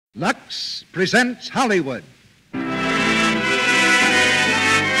Lux presents Hollywood. The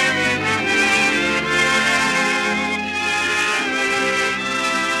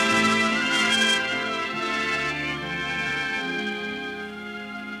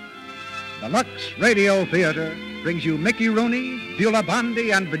Lux Radio Theater brings you Mickey Rooney, Beulah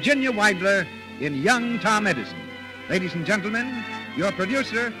Bondi, and Virginia Weidler in Young Tom Edison. Ladies and gentlemen, your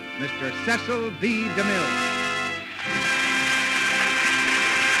producer, Mr. Cecil B. DeMille.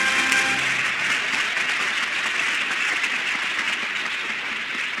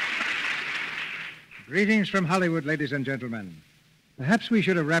 Greetings from Hollywood, ladies and gentlemen. Perhaps we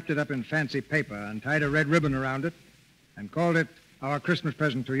should have wrapped it up in fancy paper and tied a red ribbon around it and called it our Christmas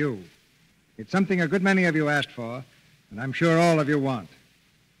present to you. It's something a good many of you asked for, and I'm sure all of you want.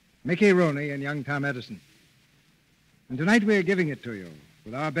 Mickey Rooney and young Tom Edison. And tonight we're giving it to you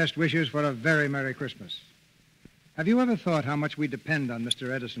with our best wishes for a very Merry Christmas. Have you ever thought how much we depend on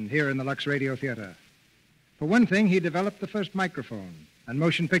Mr. Edison here in the Lux Radio Theater? For one thing, he developed the first microphone and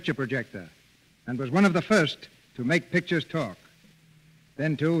motion picture projector, and was one of the first to make pictures talk.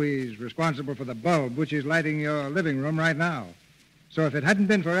 Then, too, he's responsible for the bulb which is lighting your living room right now. So if it hadn't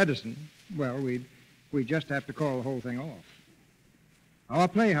been for Edison, well, we'd just have to call the whole thing off. Our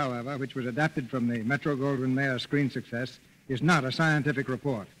play, however, which was adapted from the Metro-Goldwyn-Mayer screen success, is not a scientific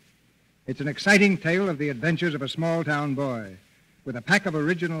report. It's an exciting tale of the adventures of a small-town boy with a pack of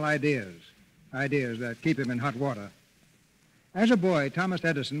original ideas that keep him in hot water. As a boy, Thomas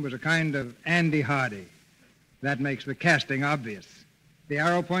Edison was a kind of Andy Hardy. That makes the casting obvious. The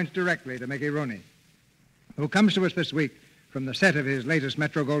arrow points directly to Mickey Rooney, who comes to us this week from the set of his latest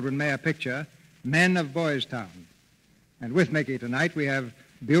Metro-Goldwyn-Mayer picture, Men of Boys Town. And with Mickey tonight, we have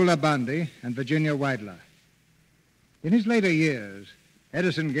Beulah Bondi and Virginia Weidler. In his later years,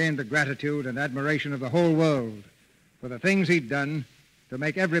 Edison gained the gratitude and admiration of the whole world for the things he'd done to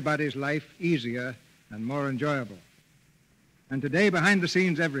make everybody's life easier and more enjoyable. And today, behind the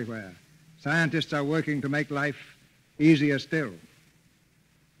scenes everywhere, scientists are working to make life easier still.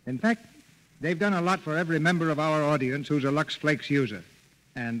 In fact, they've done a lot for every member of our audience who's a Lux Flakes user,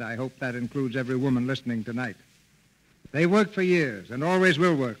 and I hope that includes every woman listening tonight. They worked for years, and always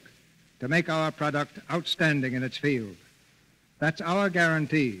will work, to make our product outstanding in its field. That's our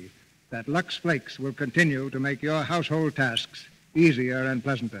guarantee that Lux Flakes will continue to make your household tasks easier and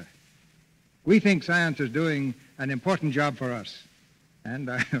pleasanter. We think science is doing an important job for us, and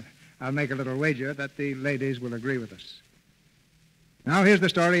I'll make a little wager that the ladies will agree with us. Now here's the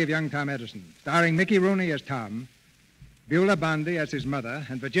story of young Tom Edison, starring Mickey Rooney as Tom, Beulah Bondi as his mother,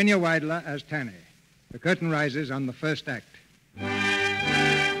 and Virginia Weidler as Tanny. The curtain rises on the first act.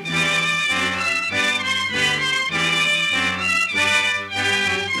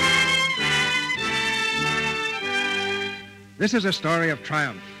 This is a story of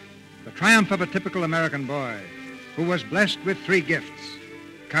triumph. The triumph of a typical American boy who was blessed with three gifts: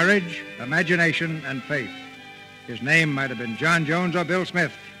 courage, imagination, and faith. His name might have been John Jones or Bill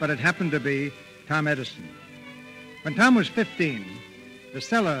Smith, but it happened to be Tom Edison. When Tom was 15, the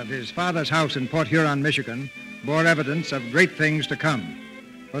cellar of his father's house in Port Huron, Michigan, bore evidence of great things to come.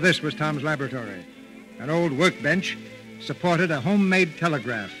 For this was Tom's laboratory. An old workbench supported a homemade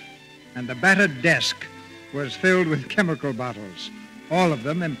telegraph, and the battered desk was filled with chemical bottles, all of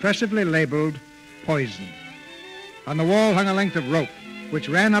them impressively labeled poison. On the wall hung a length of rope, which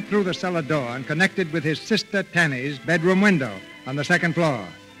ran up through the cellar door and connected with his sister Tanny's bedroom window on the second floor.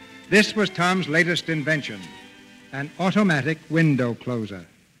 This was Tom's latest invention, an automatic window closer.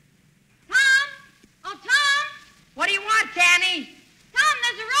 Tom? Oh, Tom? What do you want, Tanny? Tom,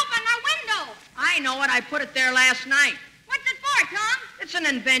 there's a rope on our window. I know it. I put it there last night. What's it for, Tom? It's an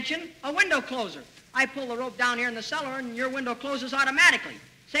invention, a window closer. I pull the rope down here in the cellar, and your window closes automatically.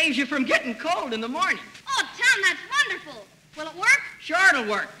 Saves you from getting cold in the morning. Oh, Tom, that's wonderful. Will it work? Sure, it'll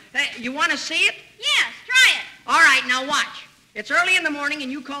work. Hey, you want to see it? Yes, try it. All right, now watch. It's early in the morning,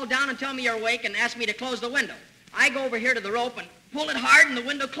 and you call down and tell me you're awake and ask me to close the window. I go over here to the rope and pull it hard, and the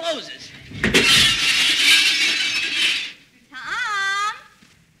window closes. Tom,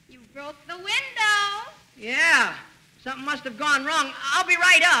 you broke the window. Yeah, something must have gone wrong. I'll be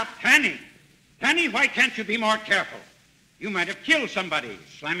right up. Tanny, why can't you be more careful? You might have killed somebody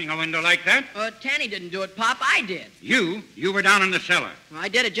slamming a window like that. Tanny didn't do it, Pop. I did. You were down in the cellar. Well, I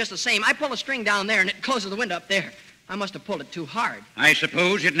did it just the same. I pull a string down there, and it closes the window up there. I must have pulled it too hard. I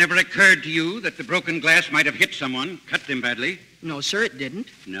suppose it never occurred to you that the broken glass might have hit someone, cut them badly. No, sir, it didn't.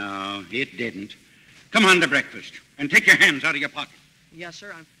 No, it didn't. Come on to breakfast, and take your hands out of your pockets. Yes,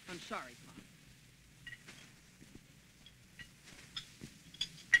 sir. I'm sorry, Pop.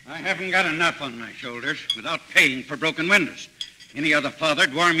 I haven't got enough on my shoulders without paying for broken windows. Any other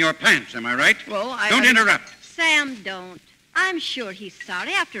father'd warm your pants, am I right? Well, Don't interrupt. Sam, don't. I'm sure he's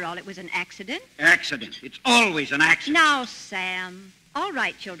sorry. After all, it was an accident. Accident. It's always an accident. Now, Sam. All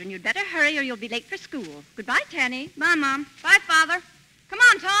right, children, you'd better hurry or you'll be late for school. Goodbye, Tanny. Bye, Mom. Bye, Father. Come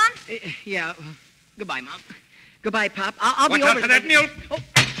on, Tom. Yeah. Goodbye, Mom. Goodbye, Pop. I'll be Watch over. out for that milk.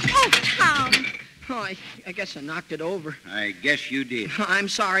 Oh, Tom. Oh, I guess I knocked it over. I guess you did. I'm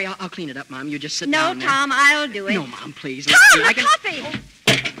sorry. I'll clean it up, Mom. You just sit No, down there. Tom, I'll do it. No, Mom, please. Tom, I the can... coffee.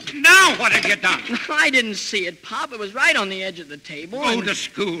 Now what have you done? I didn't see it, Pop. It was right on the edge of the table. Go to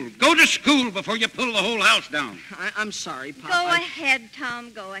school. Go to school before you pull the whole house down. I'm sorry, Pop. Go ahead,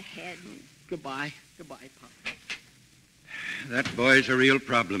 Tom. Go ahead. Goodbye. Goodbye, Pop. That boy's a real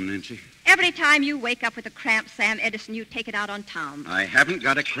problem, Nancy. Every time you wake up with a cramp, Sam Edison, you take it out on Tom. I haven't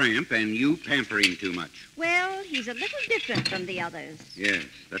got a cramp, and you pamper him too much. Well, he's a little different from the others. Yes,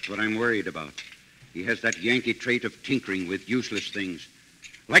 that's what I'm worried about. He has that Yankee trait of tinkering with useless things.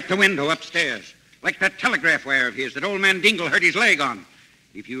 Like the window upstairs. Like that telegraph wire of his that old man Dingle hurt his leg on.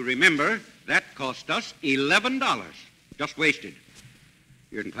 If you remember, that cost us $11. Just wasted.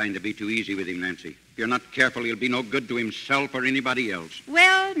 You're inclined to be too easy with him, Nancy. If you're not careful, he'll be no good to himself or anybody else.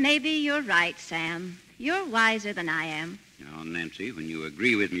 Well, maybe you're right, Sam. You're wiser than I am. Now, Nancy, when you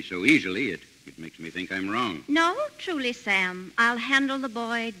agree with me so easily, it makes me think I'm wrong. No, truly, Sam. I'll handle the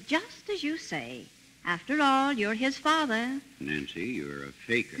boy just as you say. After all, you're his father. Nancy, you're a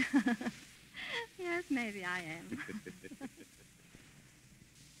faker. Yes, maybe I am.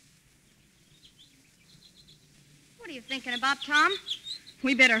 What are you thinking about, Tom?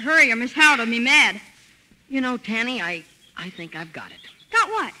 We better hurry or Miss Howard will be mad. You know, Tanny, I think I've got it. Got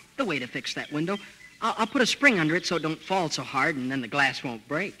what? The way to fix that window. I'll put a spring under it so it don't fall so hard, and then the glass won't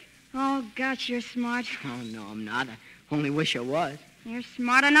break. Oh, gosh, you're smart. Oh, no, I'm not. I only wish I was. You're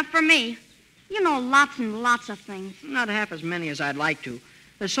smart enough for me. You know lots and lots of things. Not half as many as I'd like to.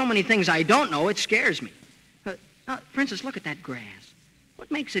 There's so many things I don't know, it scares me. For instance, look at that grass. What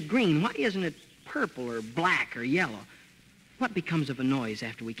makes it green? Why isn't it purple or black or yellow? What becomes of a noise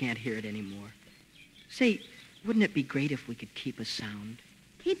after we can't hear it anymore? Say, wouldn't it be great if we could keep a sound?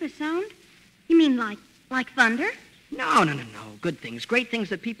 Keep a sound? You mean like thunder? No. Good things, great things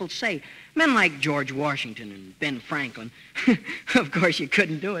that people say. Men like George Washington and Ben Franklin. Of course, you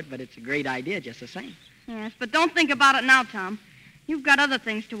couldn't do it, but it's a great idea just the same. Yes, but don't think about it now, Tom. You've got other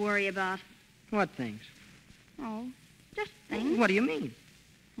things to worry about. What things? Oh, just things. What do you mean?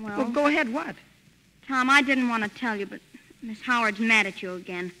 Well, Go ahead, what? Tom, I didn't want to tell you, but Miss Howard's mad at you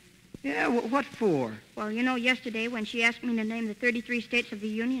again. Yeah, what for? Well, you know, yesterday when she asked me to name the 33 states of the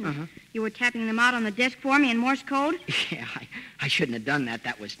Union, Uh-huh. you were tapping them out on the desk for me in Morse code? Yeah, I shouldn't have done that.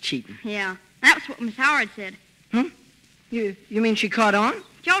 That was cheating. Yeah, that's what Miss Howard said. You mean she caught on?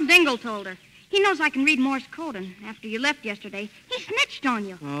 Joe Dingle told her. He knows I can read Morse code, and after you left yesterday, he snitched on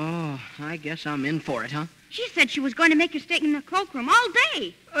you. Oh, I guess I'm in for it, huh? She said she was going to make you stay in the cloakroom all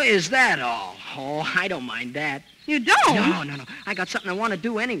day. Is that all? Oh, I don't mind that. You don't? No. I got something I want to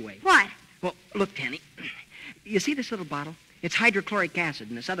do anyway. What? Well, look, Tanny. You see this little bottle? It's hydrochloric acid,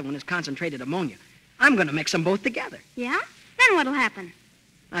 and this other one is concentrated ammonia. I'm going to mix them both together. Yeah? Then what'll happen?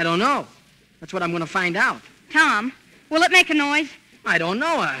 I don't know. That's what I'm going to find out. Tom, will it make a noise? I don't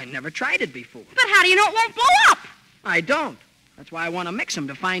know. I never tried it before. But how do you know it won't blow up? I don't. That's why I want to mix them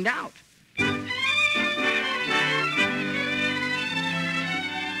to find out.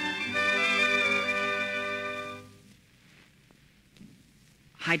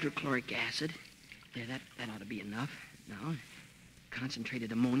 Hydrochloric acid. There, that ought to be enough. Now,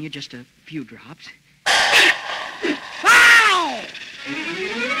 concentrated ammonia, just a few drops. Wow!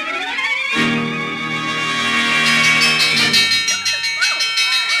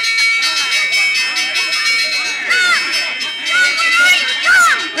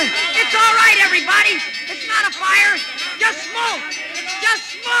 It's all right, everybody. It's not a fire. Just smoke. It's just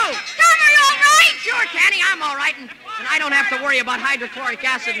smoke. Tom, are you all right? Sure, Tanny, I'm all right. And I don't have to worry about hydrochloric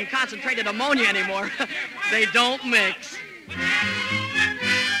acid and concentrated ammonia anymore. They don't mix.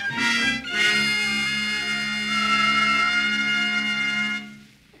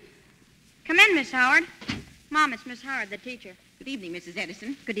 Come in, Miss Howard. Mom, it's Miss Howard, the teacher. Good evening, Mrs.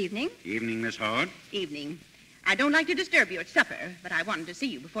 Edison. Good evening. Evening, Miss Howard. Evening. I don't like to disturb you at supper, but I wanted to see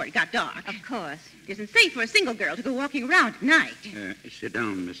you before it got dark. Of course. It isn't safe for a single girl to go walking around at night. Sit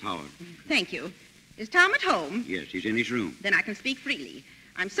down, Miss Howard. Thank you. Is Tom at home? Yes, he's in his room. Then I can speak freely.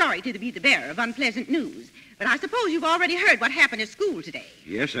 I'm sorry to be the bearer of unpleasant news, but I suppose you've already heard what happened at school today.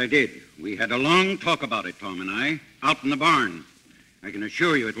 Yes, I did. We had a long talk about it, Tom and I, out in the barn. I can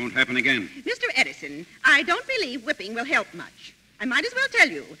assure you it won't happen again. Mr. Edison, I don't believe whipping will help much. I might as well tell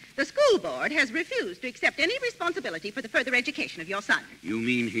you, the school board has refused to accept any responsibility for the further education of your son. You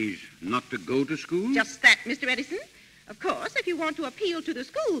mean he's not to go to school? Just that, Mr. Edison. Of course, if you want to appeal to the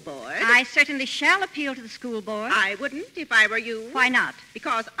school board... I certainly shall appeal to the school board. I wouldn't if I were you. Why not?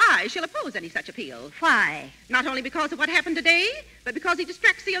 Because I shall oppose any such appeal. Why? Not only because of what happened today, but because he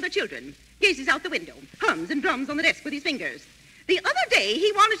distracts the other children, gazes out the window, hums and drums on the desk with his fingers. The other day,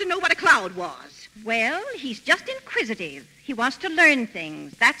 he wanted to know what a cloud was. Well, he's just inquisitive. He wants to learn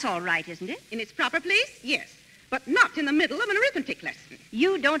things. That's all right, isn't it? In its proper place, yes. But not in the middle of an arithmetic lesson.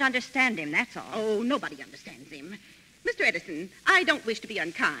 You don't understand him, that's all. Oh, nobody understands him. Mr. Edison, I don't wish to be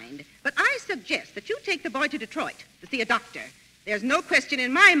unkind, but I suggest that you take the boy to Detroit to see a doctor. There's no question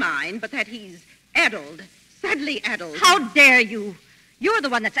in my mind but that he's addled, sadly addled. How dare you? You're the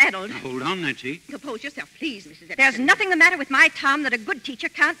one that's addled. Now, hold on, Nancy. Compose yourself, please, Mrs. Edison. There's nothing the matter with my Tom that a good teacher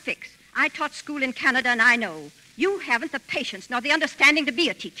can't fix. I taught school in Canada, and I know. You haven't the patience nor the understanding to be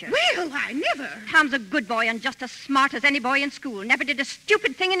a teacher. Well, I never. Tom's a good boy and just as smart as any boy in school. Never did a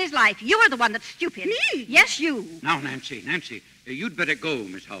stupid thing in his life. You're the one that's stupid. Me? Yes, you. Now, Nancy, you'd better go,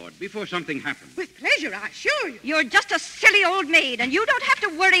 Miss Howard, before something happens. With pleasure, I assure you. You're just a silly old maid, and you don't have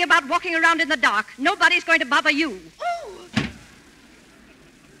to worry about walking around in the dark. Nobody's going to bother you. Oh!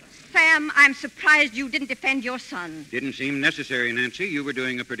 Sam, I'm surprised you didn't defend your son. Didn't seem necessary, Nancy. You were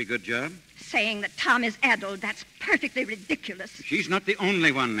doing a pretty good job. Saying that Tom is addled, that's perfectly ridiculous. She's not the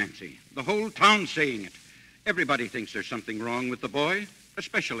only one, Nancy. The whole town's saying it. Everybody thinks there's something wrong with the boy,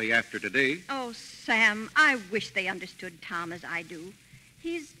 especially after today. Oh, Sam, I wish they understood Tom as I do.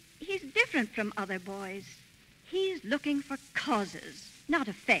 He's different from other boys. He's looking for causes, not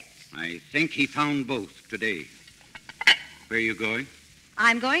effects. I think he found both today. Where are you going?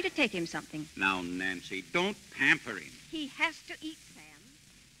 I'm going to take him something. Now, Nancy, don't pamper him. He has to eat, Sam.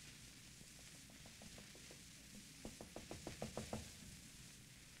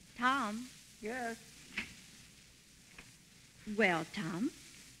 Tom? Yes. Well, Tom,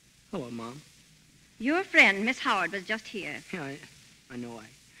 Hello, Mom. your friend, Miss Howard, was just here. Yeah, I know.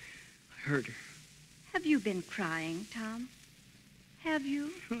 I heard her. Have you been crying, Tom? Have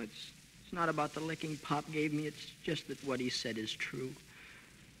you? It's not about the licking Pop gave me. It's just that what he said is true.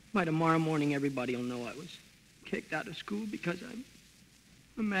 By tomorrow morning, everybody will know I was kicked out of school because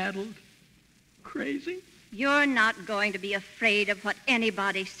I'm addled, crazy. You're not going to be afraid of what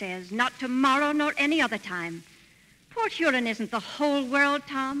anybody says, not tomorrow nor any other time. Port Huron isn't the whole world,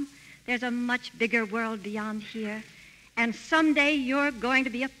 Tom. There's a much bigger world beyond here. And someday you're going to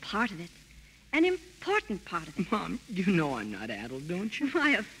be a part of it. An important part of it. Mom, you know I'm not addled, don't you?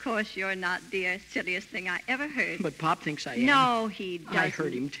 Why, of course you're not, dear. Silliest thing I ever heard. But Pop thinks I am. No, he doesn't. I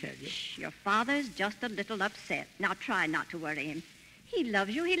heard him tell you. Shh, your father's just a little upset. Now try not to worry him. He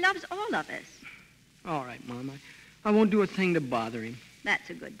loves you. He loves all of us. All right, Mom. I won't do a thing to bother him. That's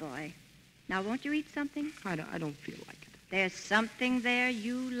a good boy. Now, won't you eat something? I don't feel like it. There's something there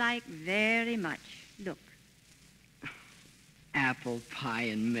you like very much. Look. Apple pie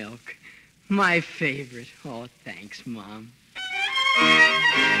and milk. My favorite. Oh, thanks, Mom.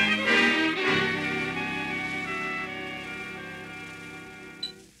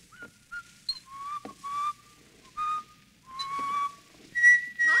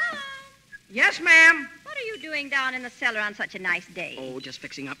 Yes, ma'am. What are you doing down in the cellar on such a nice day? Oh, just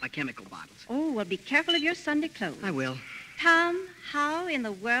fixing up my chemical bottles. Oh, well, be careful of your Sunday clothes. I will. Tom, how in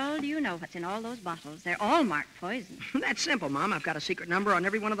the world do you know what's in all those bottles? They're all marked poison. That's simple, Mom. I've got a secret number on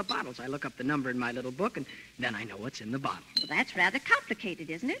every one of the bottles. I look up the number in my little book, and then I know what's in the bottle. Well, that's rather complicated,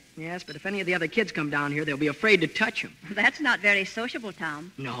 isn't it? Yes, but if any of the other kids come down here, they'll be afraid to touch them. That's not very sociable,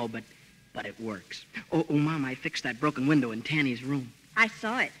 Tom. No, but it works. Oh, Mom, I fixed that broken window in Tanny's room. I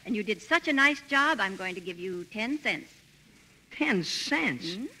saw it, and you did such a nice job, I'm going to give you 10 cents. 10 cents?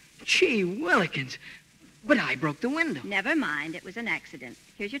 Mm-hmm. Gee willikins. But I broke the window. Never mind. It was an accident.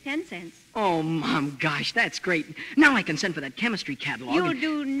 Here's your 10 cents. Oh, Mom, gosh, that's great. Now I can send for that chemistry catalog. You'll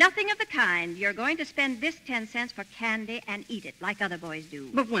do nothing of the kind. You're going to spend this 10 cents for candy and eat it like other boys do.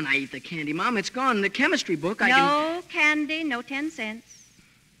 But when I eat the candy, Mom, it's gone. The chemistry book, No candy, no 10 cents.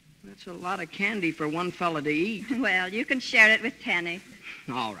 That's a lot of candy for one fella to eat. Well, you can share it with Tanny.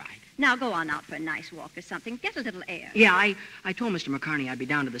 All right. Now go on out for a nice walk or something. Get a little air. Yeah, I told Mr. McCartney I'd be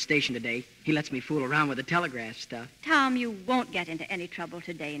down to the station today. He lets me fool around with the telegraph stuff. Tom, you won't get into any trouble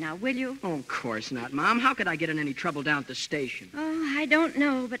today now, will you? Oh, of course not, Mom. How could I get in any trouble down at the station? Oh, I don't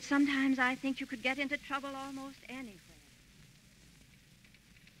know, but sometimes I think you could get into trouble almost anywhere.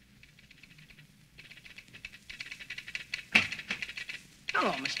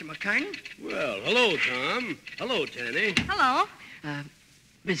 Hello, Mr. McCartney. Well, hello, Tom. Hello, Tanny. Hello.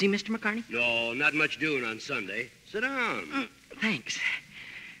 Busy, Mr. McCartney? No, not much doing on Sunday. Sit down. thanks.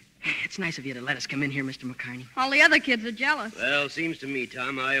 It's nice of you to let us come in here, Mr. McCartney. All the other kids are jealous. Well, seems to me,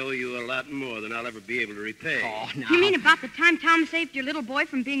 Tom, I owe you a lot more than I'll ever be able to repay. Oh, no. You mean about the time Tom saved your little boy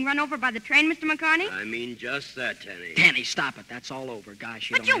from being run over by the train, Mr. McCartney? I mean just that, Tanny. Danny, stop it. That's all over. Gosh,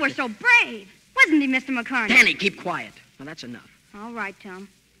 But you were so brave. Wasn't he, Mr. McCartney? Danny, keep quiet. Now, that's enough. All right, Tom.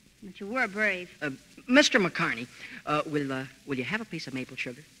 But you were brave. Mr. McCartney, will you have a piece of maple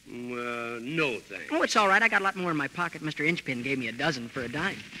sugar? No, thanks. Oh, it's all right. I got a lot more in my pocket. Mr. Inchpin gave me a dozen for a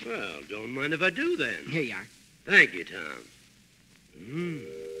dime. Well, don't mind if I do then. Here you are. Thank you, Tom.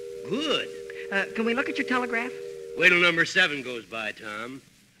 Good. Can we look at your telegraph? Wait till number 7 goes by, Tom.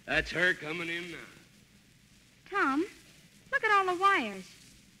 That's her coming in now. Tom, look at all the wires.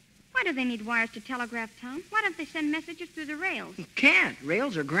 Why do they need wires to telegraph, Tom? Why don't they send messages through the rails? Can't.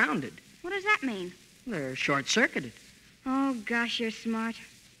 Rails are grounded. What does that mean? They're short-circuited. Oh, gosh, you're smart.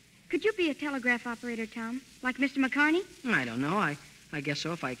 Could you be a telegraph operator, Tom? Like Mr. McCartney? I don't know. I guess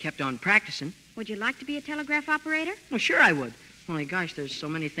so if I kept on practicing. Would you like to be a telegraph operator? Well, sure I would. Only, gosh, there's so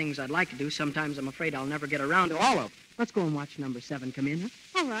many things I'd like to do. Sometimes I'm afraid I'll never get around to all of them. Let's go and watch number 7 come in, huh?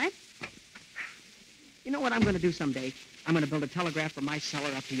 All right. You know what I'm going to do someday? I'm going to build a telegraph from my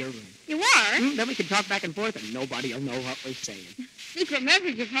cellar up to your room. You are? Then we can talk back and forth, and nobody will know what we're saying. Secret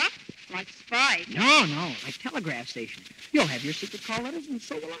messages, huh? Like spies. No, like telegraph stations. You'll have your secret call letters, and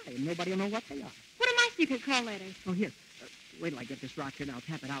so will I, and nobody will know what they are. What are my secret call letters? Oh, here. Wait till I get this rock here, and I'll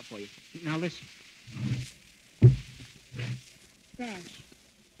tap it out for you. Now, listen. Dash.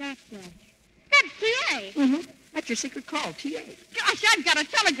 Dash. That's T.A. Mm-hmm. That's your secret call, T.A. Gosh, I've got a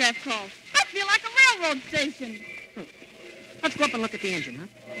telegraph call. I feel like a railroad station. Let's go up and look at the engine, huh?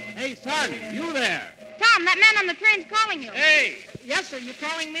 Hey, son, you there. Tom, that man on the train's calling you. Hey, Yes, sir. You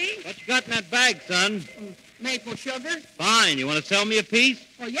calling me? what you got in that bag, son? Maple sugar? Fine. You want to sell me a piece?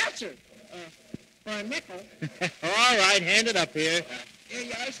 Oh, yes, sir. For a nickel. All right, hand it up here. Here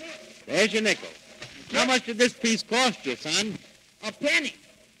you are, sir. There's your nickel. How much did this piece cost you, son? A penny.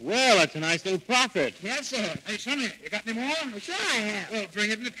 Well, that's a nice little profit. Yes, sir. Hey, Sonny, you got any more? Well, sure I have. Well,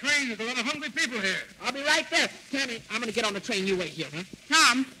 bring it in the train. There's a lot of hungry people here. I'll be right there. Penny, I'm going to get on the train. You wait here, huh?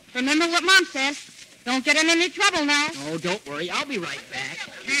 Tom, remember what Mom says. Don't get in any trouble now. Oh, don't worry. I'll be right back.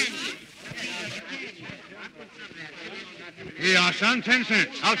 Here you are, son. 10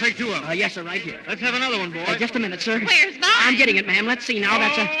 cents. I'll take 2 of them. Yes, sir, right here. Let's have another one, boy. Just a minute, sir. Where's mine? I'm getting it, ma'am. Let's see now.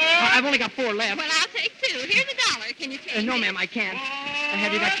 I've only got 4 left. Well, I'll take 2. Here's $1. Can you take No, it? ma'am, I can't.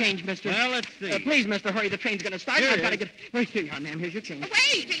 Have you got change, mister? Well, let's see. Please, mister, hurry. The train's going to start. Here I've it got to is. get... Well, here you are, ma'am. Here's your change.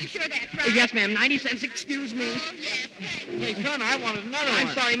 Wait, are you sure that's right? Yes, ma'am. 90 cents. Excuse me. Oh, yes. Hey, son, I wanted another I'm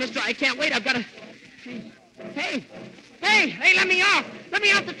one. sorry, mister. I can't wait. I've got to... Hey, let me off. Let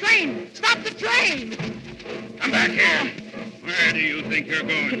me off the train. Stop the train. Come back here. Where do you think you're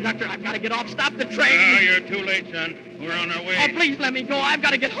going? Conductor, I've got to get off. Stop the Oh, train. you're too late, son. We're on our way. Oh, please let me go. I've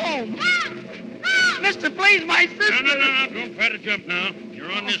got to get home. Mister, please, my sister. No. Don't try to jump now.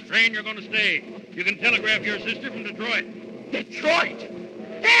 You're on this train. You're going to stay. You can telegraph your sister from Detroit. Detroit.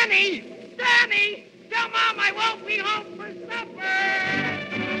 Danny! Tell Mom I won't be home for supper.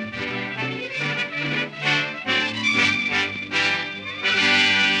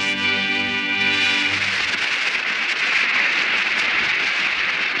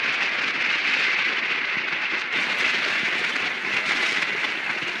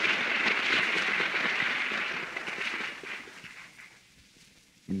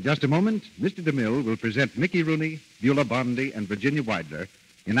 In just a moment, Mr. DeMille will present Mickey Rooney, Beulah Bondi, and Virginia Weidler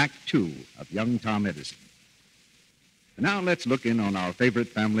in Act 2 of Young Tom Edison. Now let's look in on our favorite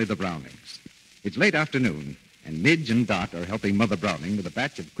family, the Brownings. It's late afternoon, and Midge and Dot are helping Mother Browning with a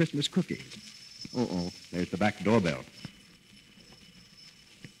batch of Christmas cookies. There's the back doorbell.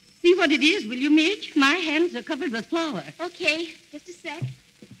 See what it is, will you, Midge? My hands are covered with flour. Okay, just a sec.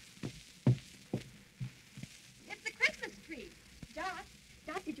 It's the Christmas tree. Dot,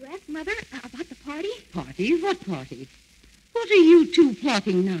 did you ask Mother about the party? Party? What party? What are you two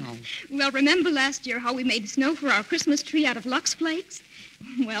plotting now? Well, remember last year how we made snow for our Christmas tree out of Lux Flakes?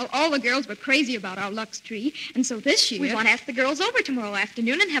 Well, all the girls were crazy about our Lux tree, and so this year... We want to ask the girls over tomorrow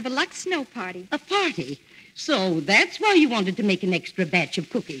afternoon and have a Lux snow party. A party? So that's why you wanted to make an extra batch of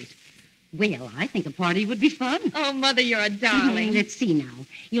cookies. Well, I think a party would be fun. Oh, Mother, you're a darling. Let's see now.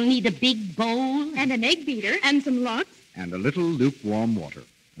 You'll need a big bowl. And an egg beater. And some Lux. And a little lukewarm water.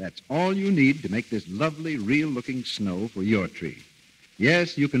 That's all you need to make this lovely, real-looking snow for your tree.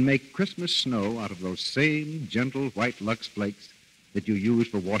 Yes, you can make Christmas snow out of those same gentle white Lux Flakes that you use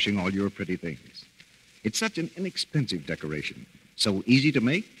for washing all your pretty things. It's such an inexpensive decoration, so easy to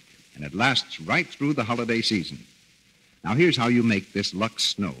make, and it lasts right through the holiday season. Now, here's how you make this Lux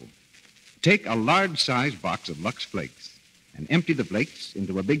snow. Take a large-sized box of Lux Flakes, and empty the flakes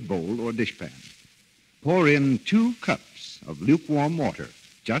into a big bowl or dishpan. Pour in 2 cups of lukewarm water,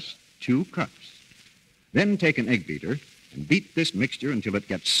 just 2 cups. Then take an egg beater and beat this mixture until it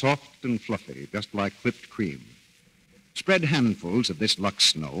gets soft and fluffy, just like whipped cream. Spread handfuls of this Lux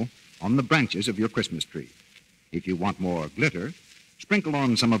snow on the branches of your Christmas tree. If you want more glitter, sprinkle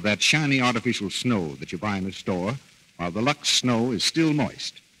on some of that shiny artificial snow that you buy in the store while the Lux snow is still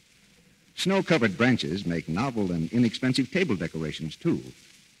moist. Snow-covered branches make novel and inexpensive table decorations, too.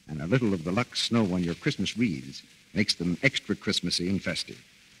 And a little of the Lux snow on your Christmas wreaths makes them extra Christmassy and festive.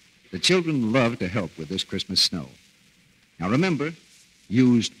 The children love to help with this Christmas snow. Now remember,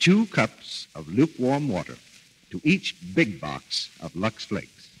 use 2 cups of lukewarm water to each big box of Lux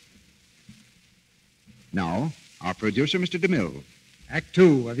Flakes. Now, our producer, Mr. DeMille. Act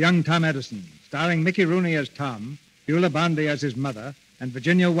 2 of Young Tom Edison, starring Mickey Rooney as Tom, Beulah Bondi as his mother, and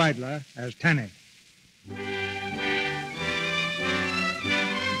Virginia Weidler as Tanny.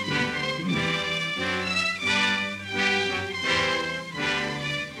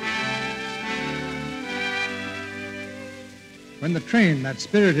 When the train that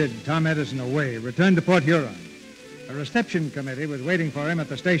spirited Tom Edison away returned to Port Huron, a reception committee was waiting for him at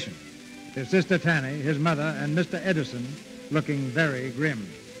the station. His sister Tanny, his mother, and Mr. Edison looking very grim.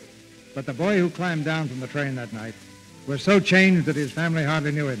 But the boy who climbed down from the train that night was so changed that his family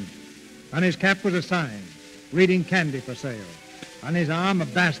hardly knew him. On his cap was a sign, reading candy for sale. On his arm, a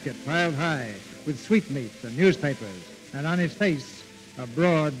basket piled high with sweetmeats and newspapers. And on his face, a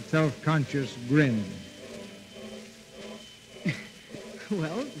broad, self-conscious grin.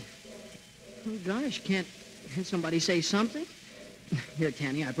 Well, oh gosh, can't somebody say something? Here,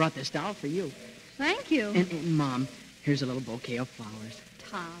 Tanny, I brought this doll for you. Thank you. And Mom, here's a little bouquet of flowers.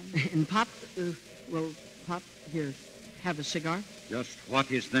 Tom. And Pop, Pop, here, have a cigar. Just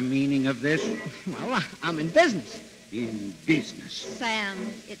what is the meaning of this? Well, I'm in business. In business. Sam,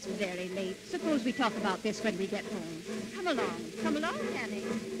 it's very late. Suppose we talk about this when we get home. Come along, Tanny.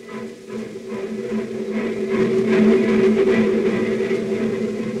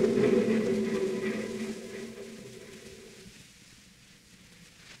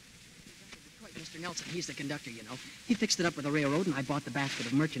 Mr. Nelson, he's the conductor, you know. He fixed it up with the railroad, and I bought the basket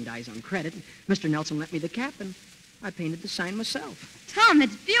of merchandise on credit. Mr. Nelson lent me the cap, and I painted the sign myself. Tom,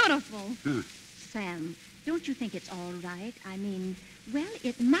 it's beautiful. Huh. Sam, don't you think it's all right? I mean, well,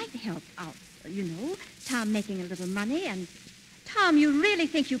 it might help out, you know, Tom making a little money. And, Tom, you really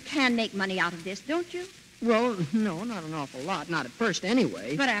think you can make money out of this, don't you? Well, no, not an awful lot. Not at first,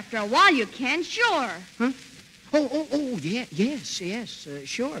 anyway. But after a while, you can, sure. Huh? Yes,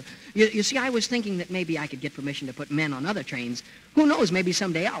 sure. You see, I was thinking that maybe I could get permission to put men on other trains. Who knows, maybe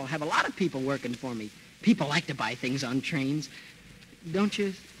someday I'll have a lot of people working for me. People like to buy things on trains. Don't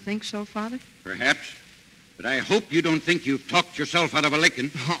you think so, Father? Perhaps. But I hope you don't think you've talked yourself out of a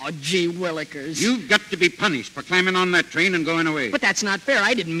licking. Oh, gee willikers. You've got to be punished for climbing on that train and going away. But that's not fair.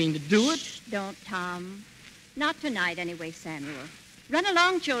 I didn't mean to do it. Shh, don't, Tom. Not tonight, anyway, Samuel. Run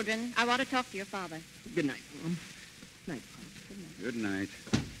along, children. I want to talk to your father. Good night, Mom. Night, Pop. Good night.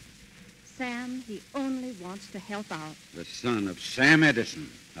 Sam, he only wants to help out. The son of Sam Edison,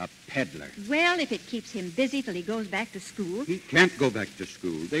 a peddler. Well, if it keeps him busy till he goes back to school. He can't go back to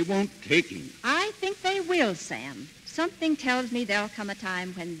school. They won't take him. I think they will, Sam. Something tells me there'll come a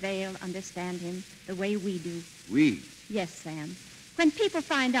time when they'll understand him the way we do. We? Yes, Sam. When people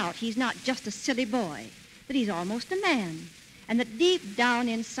find out he's not just a silly boy, that he's almost a man, and that deep down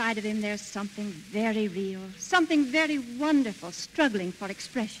inside of him there's something very real, something very wonderful struggling for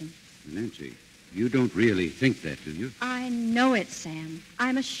expression. Nancy, you don't really think that, do you? I know it, Sam.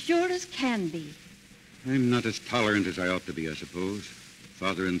 I'm as sure as can be. I'm not as tolerant as I ought to be, I suppose.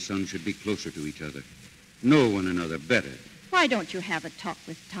 Father and son should be closer to each other. Know one another better. Why don't you have a talk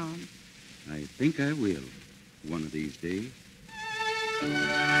with Tom? I think I will, one of these days.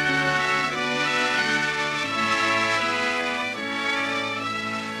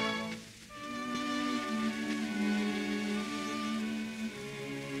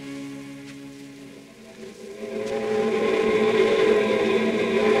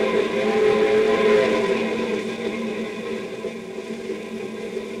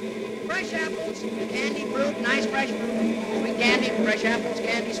 Fresh apples, candy, fruit, nice fresh fruit. Sweet candy, fresh apples,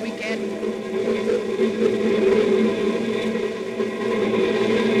 candy, sweet candy.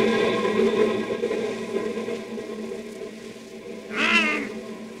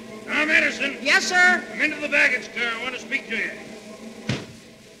 Tom Edison. Yes, sir? Come into the baggage car. I want to speak to you.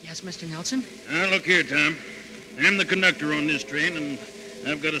 Yes, Mr. Nelson? Now, look here, Tom. I'm the conductor on this train, and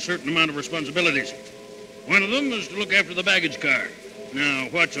I've got a certain amount of responsibilities. One of them is to look after the baggage car. Now,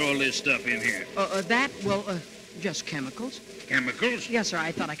 what's all this stuff in here? Just chemicals. Chemicals? Yes, sir.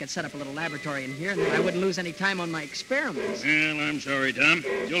 I thought I could set up a little laboratory in here, and then I wouldn't lose any time on my experiments. Well, I'm sorry, Tom.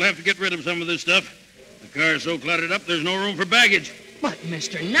 You'll have to get rid of some of this stuff. The car's so cluttered up, there's no room for baggage. But,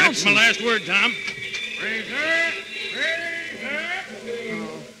 Mr. Nelson... That's my last word, Tom. Fraser!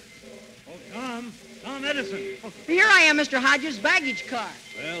 Oh, Tom Edison. Oh, here I am, Mr. Hodges, baggage car.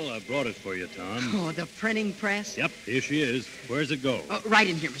 Well, I brought it for you, Tom. Oh, the printing press? Yep, here she is. Where's it go? Right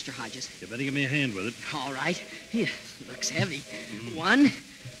in here, Mr. Hodges. You better give me a hand with it. All right. Here, looks heavy. 1,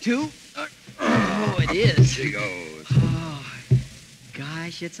 2... oh, it is. She goes. Oh,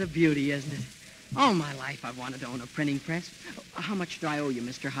 gosh, it's a beauty, isn't it? All my life I've wanted to own a printing press. How much do I owe you,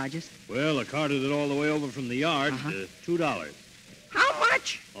 Mr. Hodges? Well, I carted it all the way over from the yard. $2. How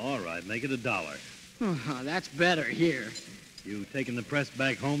much? All right, make it $1. Oh, that's better here. You taking the press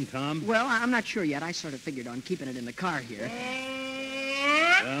back home, Tom? Well, I'm not sure yet. I sort of figured on keeping it in the car here.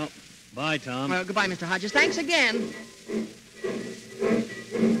 Well, bye, Tom. Well, goodbye, Mr. Hodges. Thanks again.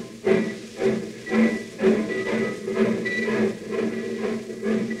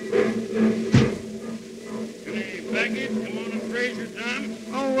 Any baggage? Come on and Fraser, Tom.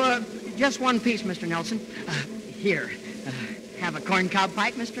 Oh, just one piece, Mr. Nelson. Here. Have a corncob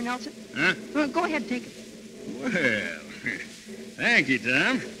pipe, Mr. Nelson? Huh? Go ahead, take it. Well, thank you,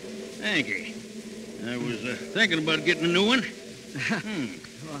 Tom. Thank you. I was thinking about getting a new one.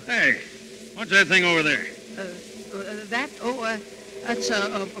 Hey, what's that thing over there? That's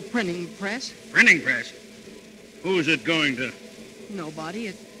a printing press. Printing press? Who's it going to? Nobody.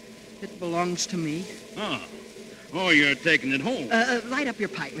 It belongs to me. Oh, you're taking it home. Light up your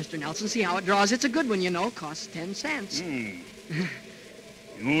pipe, Mr. Nelson. See how it draws. It's a good one, you know. Costs 10 cents. You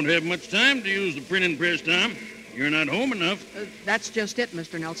won't have much time to use the printing press, Tom. You're not home enough. That's just it,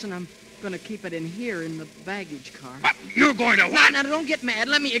 Mr. Nelson. I'm going to keep it in here in the baggage car. What? You're going to what? Now, don't get mad.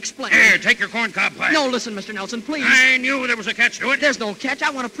 Let me explain. Here, take your corncob pipe. No, listen, Mr. Nelson, please. I knew there was a catch to it. There's no catch.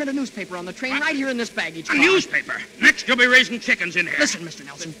 I want to print a newspaper on the train right here in this baggage car. A newspaper? Next, you'll be raising chickens in here. Listen, Mr.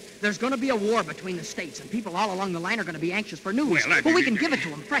 Nelson, there's going to be a war between the states, and people all along the line are going to be anxious for news. Well, but we can give it to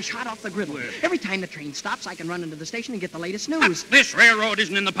them fresh, hot off the griddle. Every time the train stops, I can run into the station and get the latest news. This railroad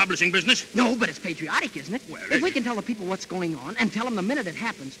isn't in the publishing business. No, but it's patriotic, isn't it? Well, if we can tell the people what's going on and tell them the minute it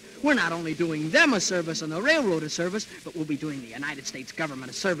happens, we're not only doing them a service and the railroad a service, but we'll be doing the United States government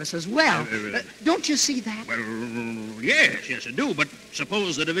a service as well. Don't you see that? Well, yes, I do. But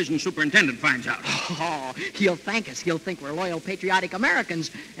suppose the division superintendent finds out. Oh, he'll thank us. He'll think we're loyal, patriotic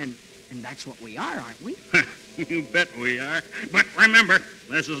Americans. And that's what we are, aren't we? You bet we are. But remember,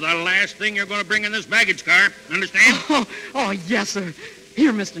 this is the last thing you're going to bring in this baggage car. Understand? Oh, yes, sir.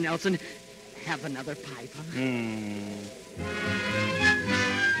 Here, Mr. Nelson. Have another pipe, huh?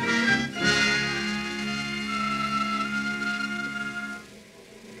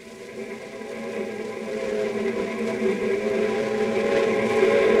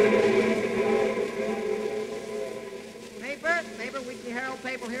 Weekly Herald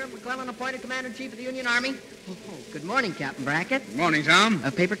paper here. McClellan appointed Commander-in-Chief of the Union Army. Good morning, Captain Brackett. Good morning, Tom.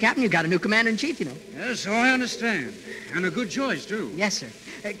 Paper Captain, you got a new Commander-in-Chief, you know. Yes, so I understand. And a good choice, too. Yes, sir.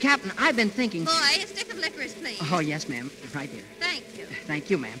 Captain, I've been thinking... Boy, a stick of licorice, please. Oh, yes, ma'am. Right here. Thank you. Thank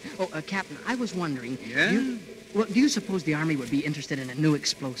you, ma'am. Oh, Captain, I was wondering... Yeah? Do you suppose the Army would be interested in a new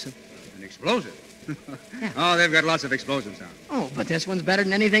explosive? An explosive? Yeah. Oh, they've got lots of explosives, Tom. Oh, but this one's better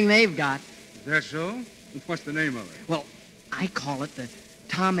than anything they've got. Is that so? What's the name of it? Well, I call it the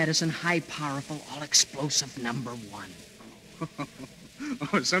Tom Edison High-Powerful All-Explosive Number 1.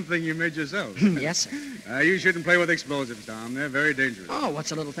 Oh, something you made yourself. Yes, sir. You shouldn't play with explosives, Tom. They're very dangerous. Oh,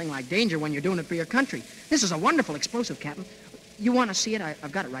 what's a little thing like danger when you're doing it for your country? This is a wonderful explosive, Captain. You want to see it?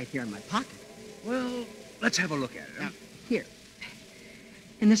 I've got it right here in my pocket. Well, let's have a look at it. Here.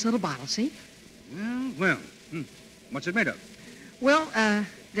 In this little bottle, see? Well. What's it made of? Well,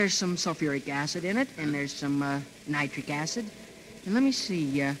 there's some sulfuric acid in it, and there's some nitric acid. And let me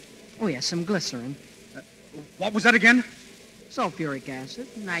see, some glycerin. What was that again? Sulfuric acid,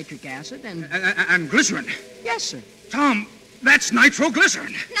 nitric acid, and... And glycerin? Yes, sir. Tom, that's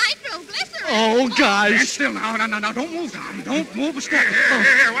nitroglycerin. Nitroglycerin? Oh, gosh. Stand still now. No, don't move, Tom. Don't move. Stop.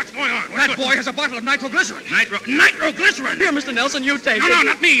 Here, what's going on? That boy has a bottle of nitroglycerin. Nitroglycerin? Here, Mr. Nelson, you take it. No,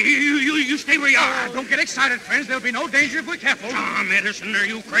 not me. You stay where you are. Don't get excited, friends. There'll be no danger if we're careful. Tom Edison, are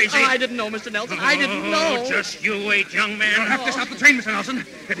you crazy? Oh, I didn't know, Mr. Nelson. I didn't know. Just you wait, young man. You'll have to stop the train, Mr. Nelson.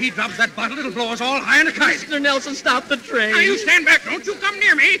 If he drops that bottle, it'll blow us all high in a kite. Mr. Nelson, stop the train. Now, you stand back. Don't you come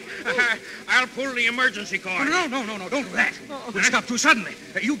near me. I'll pull the emergency cord. No, don't do that. We'll stop too suddenly.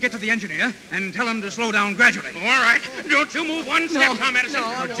 You get to the engineer and tell him to slow down gradually. All right. Don't you move one step, Tom Edison.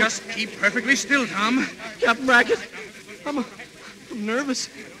 Just keep perfectly still, Tom. Captain Brackett, I'm nervous.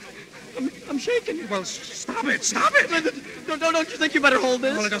 I'm shaking. Well, stop it. Stop it. Don't you think you better hold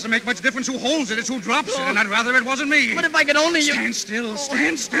this? Well, it doesn't make much difference who holds it. It's who drops it, and I'd rather it wasn't me. But if I could only... Stand still.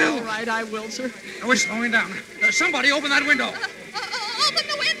 Stand still. All right, I will, sir. Oh, we're slowing down. Somebody open that window. Open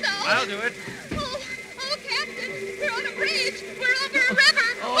the window. I'll do it. Oh, Captain, we're on a bridge. We're over a river.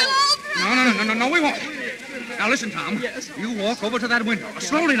 We'll all drown. No, we won't. Now, listen, Tom. Yes. You walk over to that window,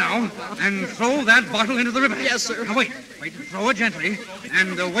 slowly now, and throw that bottle into the river. Yes, sir. Now, wait. Throw it gently,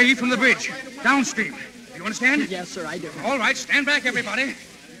 and away from the bridge, downstream. You understand? Yes, sir, I do. All right, stand back, everybody.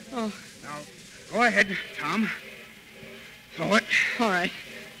 Oh. Now, go ahead, Tom. Throw it. All right.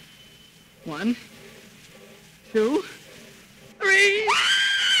 1, 2, 3.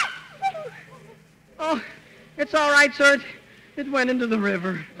 Oh, it's all right, sir. It went into the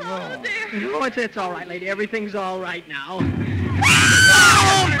river. Oh, dear. Oh, it's all right, lady. Everything's all right now.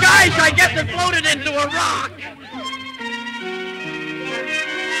 Oh, gosh, I guess it floated into a rock.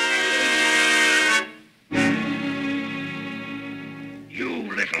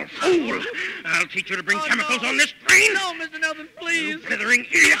 You little fool. I'll teach you to bring chemicals on this train. No, Mr. Nelson, please. You blithering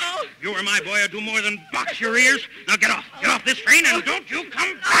idiot. No. If you were my boy, I'd do more than box your ears. Now get off. Get off this train, and don't you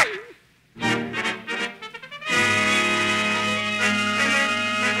come back.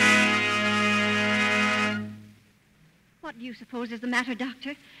 What do you suppose is the matter,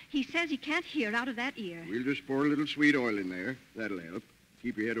 Doctor? He says he can't hear out of that ear. We'll just pour a little sweet oil in there. That'll help.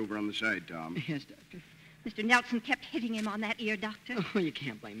 Keep your head over on the side, Tom. Yes, Doctor. Mr. Nelson kept hitting him on that ear, Doctor. Oh, you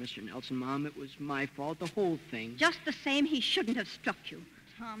can't blame Mr. Nelson, Mom. It was my fault, the whole thing. Just the same, he shouldn't have struck you.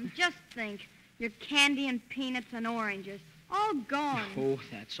 Tom, just think. Your candy and peanuts and oranges, all gone. Oh,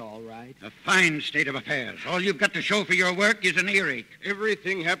 that's all right. A fine state of affairs. All you've got to show for your work is an earache.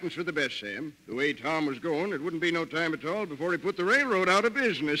 Everything happens for the best, Sam. The way Tom was going, it wouldn't be no time at all before he put the railroad out of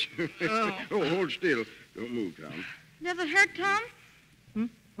business. Oh, hold still. Don't move, Tom. Does it hurt, Tom?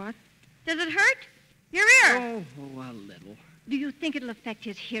 What? Does it hurt? Your ear. Oh, a little. Do you think it'll affect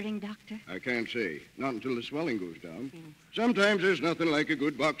his hearing, Doctor? I can't say. Not until the swelling goes down. Sometimes there's nothing like a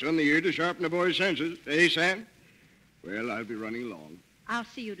good box on the ear to sharpen a boy's senses. Eh, Sam? Well, I'll be running along. I'll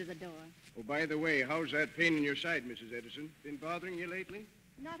see you to the door. Oh, by the way, how's that pain in your side, Mrs. Edison? Been bothering you lately?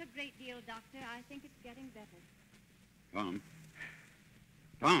 Not a great deal, Doctor. I think it's getting better. Tom.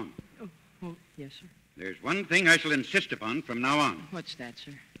 Tom. Oh, yes, sir. There's one thing I shall insist upon from now on. What's that,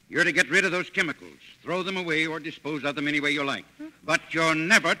 sir? You're to get rid of those chemicals. Throw them away or dispose of them any way you like. But you're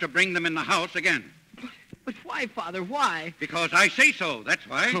never to bring them in the house again. But why, Father, why? Because I say so, that's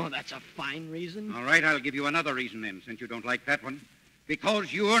why. Oh, that's a fine reason. All right, I'll give you another reason then, since you don't like that one.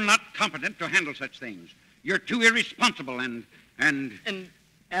 Because you're not competent to handle such things. You're too irresponsible and... And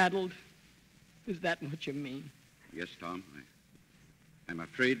addled? Is that what you mean? Yes, Tom. I'm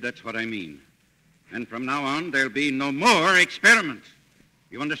afraid that's what I mean. And from now on, there'll be no more experiments.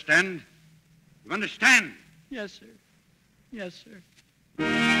 You understand? You understand? Yes, sir. Yes, sir.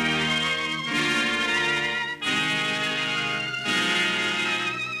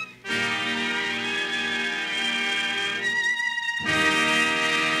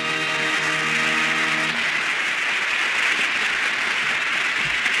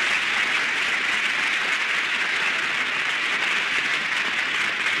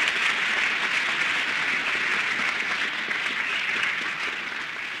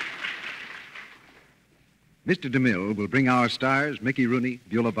 Mr. DeMille will bring our stars, Mickey Rooney,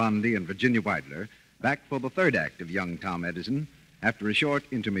 Beulah Bondi, and Virginia Weidler, back for the third act of young Tom Edison after a short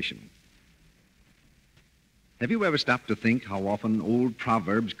intermission. Have you ever stopped to think how often old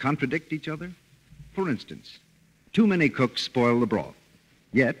proverbs contradict each other? For instance, too many cooks spoil the broth,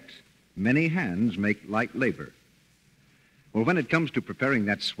 yet many hands make light labor. Well, when it comes to preparing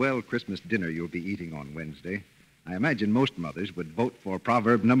that swell Christmas dinner you'll be eating on Wednesday, I imagine most mothers would vote for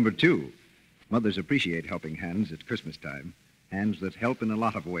proverb number 2. Mothers appreciate helping hands at Christmas time, hands that help in a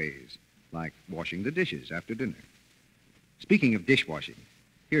lot of ways, like washing the dishes after dinner. Speaking of dishwashing,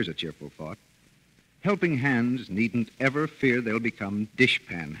 here's a cheerful thought. Helping hands needn't ever fear they'll become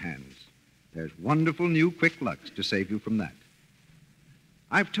dishpan hands. There's wonderful new Quick Lux to save you from that.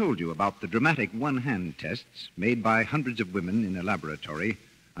 I've told you about the dramatic one-hand tests made by hundreds of women in a laboratory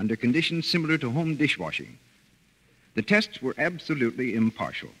under conditions similar to home dishwashing. The tests were absolutely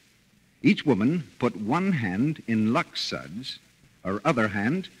impartial. Each woman put one hand in Lux suds, her other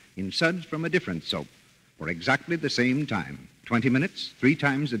hand in suds from a different soap for exactly the same time, 20 minutes, 3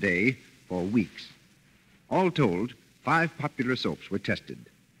 times a day, for weeks. All told, 5 popular soaps were tested.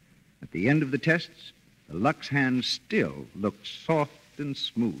 At the end of the tests, the Lux hands still looked soft and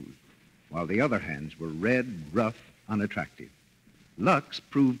smooth, while the other hands were red, rough, unattractive. Lux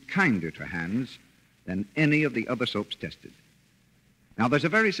proved kinder to hands than any of the other soaps tested. Now, there's a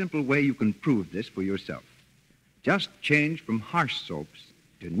very simple way you can prove this for yourself. Just change from harsh soaps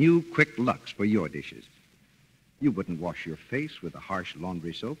to new quick Lux for your dishes. You wouldn't wash your face with a harsh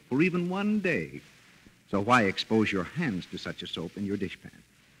laundry soap for even one day. So why expose your hands to such a soap in your dishpan?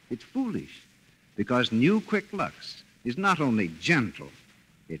 It's foolish, because new quick Lux is not only gentle,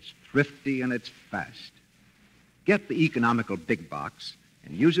 it's thrifty and it's fast. Get the economical big box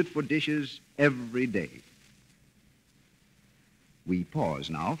and use it for dishes every day. We pause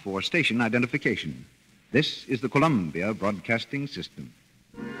now for station identification. This is the Columbia Broadcasting System.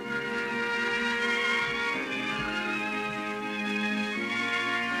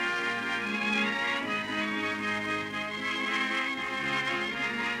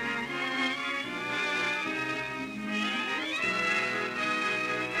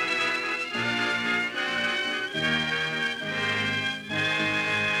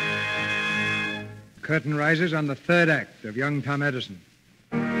 Curtain rises on the third act of young Tom Edison.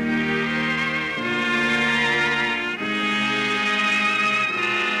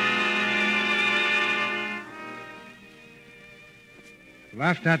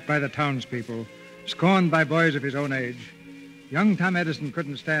 Laughed at by the townspeople, scorned by boys of his own age, young Tom Edison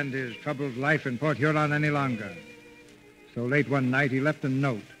couldn't stand his troubled life in Port Huron any longer. So late one night, he left a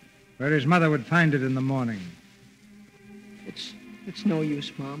note where his mother would find it in the morning. It's no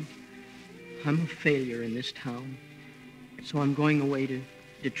use, Mom. I'm a failure in this town. So I'm going away to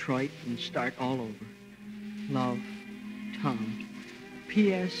Detroit and start all over. Love, Tom.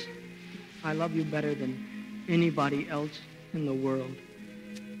 P.S. I love you better than anybody else in the world.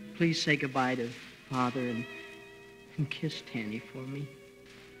 Please say goodbye to Father and kiss Tanny for me.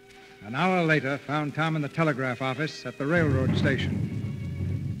 An hour later found Tom in the telegraph office at the railroad station.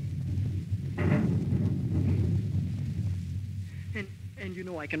 And you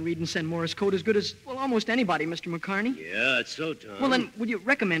know I can read and send Morse code as good as, well, almost anybody, Mr. McCarney. Yeah, that's so, Tom. Well, then, would you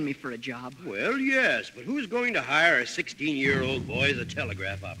recommend me for a job? Well, yes, but who's going to hire a 16-year-old boy as a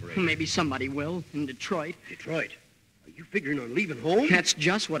telegraph operator? Maybe somebody will, in Detroit. Detroit? Are you figuring on leaving home? That's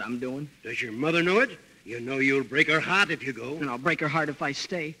just what I'm doing. Does your mother know it? You know you'll break her heart if you go. And I'll break her heart if I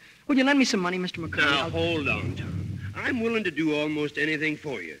stay. Will you lend me some money, Mr. McCartney? Now, hold on, Tom. I'm willing to do almost anything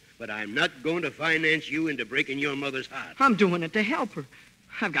for you, but I'm not going to finance you into breaking your mother's heart. I'm doing it to help her.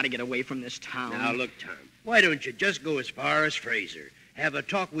 I've got to get away from this town. Now, look, Tom, why don't you just go as far as Fraser? Have a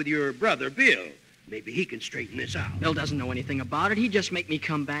talk with your brother, Bill. Maybe he can straighten this out. Bill doesn't know anything about it. He'd just make me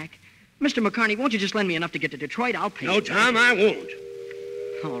come back. Mr. McCartney, won't you just lend me enough to get to Detroit? I'll pay you. No, Tom, I won't.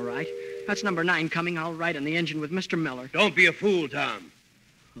 All right. That's number 9 coming. I'll ride in the engine with Mr. Miller. Don't be a fool, Tom.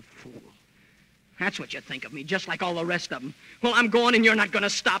 A fool. That's what you think of me, just like all the rest of them. Well, I'm going, and you're not going to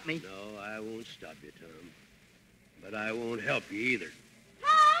stop me. No, I won't stop you, Tom. But I won't help you either.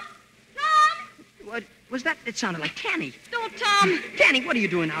 Tom! Tom! What was that? It sounded like Tanny. No, Tom. Tanny, what are you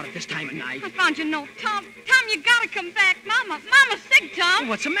doing out at this time of night? I found your note, Tom. Tom, you gotta come back. Mama's sick, Tom. Well,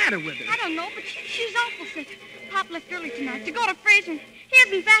 what's the matter with her? I don't know, but she's awful sick. Pop left early tonight to go to Fraser. He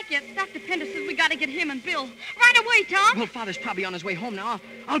isn't back yet. Dr. Pender says we gotta get him and Bill. Right away, Tom. Well, Father's probably on his way home now.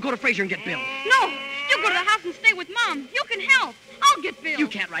 I'll go to Fraser and get Bill. No, you go to the house and stay with Mom. You can help. I'll get Bill. You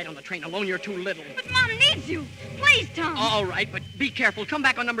can't ride on the train alone. You're too little. But Mom needs you. Please, Tom. All right, but be careful. Come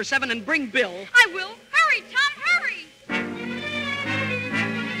back on number 7 and bring Bill. I will. Hurry, Tom, hurry.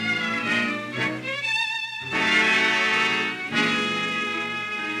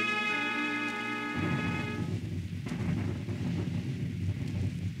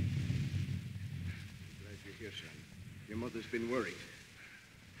 Glad you're here, son. Your mother's been worried.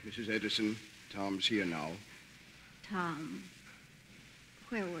 Mrs. Edison, Tom's here now. Tom,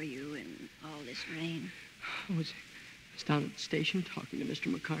 where were you in all this rain? I was down at the station talking to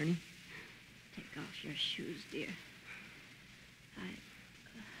Mr. McCartney. Take off your shoes, dear.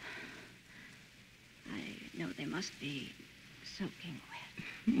 I know they must be soaking wet.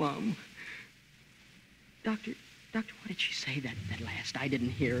 Mom. Doctor, what did she say that last? I didn't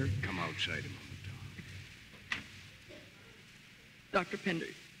hear her. Come outside a moment, Tom. Dr. Pender,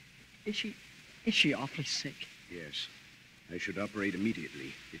 is she awfully sick? Yes. I should operate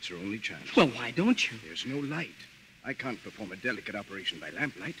immediately. It's her only chance. Well, why don't you? There's no light. I can't perform a delicate operation by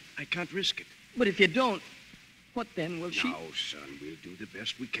lamplight. I can't risk it. But if you don't, what then? Will she... Now, son, we'll do the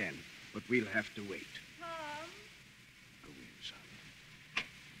best we can, but we'll have to wait. Tom? Go in, son.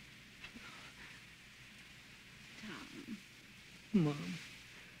 Tom,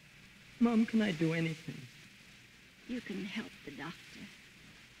 Mom, can I do anything? you can help the doctor.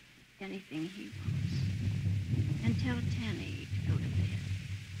 Anything he wants. And tell Tanny to go to bed.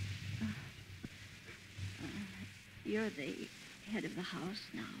 You're the head of the house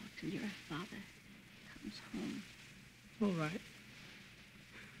now till your father comes home. All right.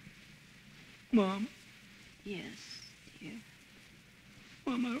 Mom. Yes, dear.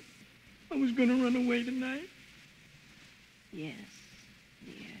 Mom, I was going to run away tonight. Yes,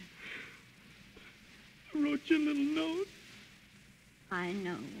 dear. I wrote you a little note. I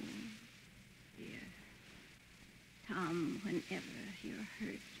know, dear. Tom, whenever you're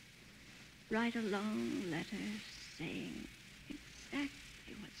hurt, write a long letter saying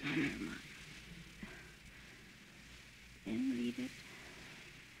exactly what's on your mind. Then read it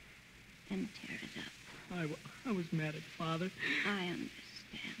and tear it up. I was mad at Father. I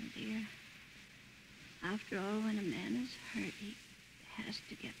understand, dear. After all, when a man is hurt, he has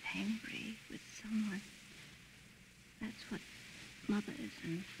to get angry with someone. That's what mothers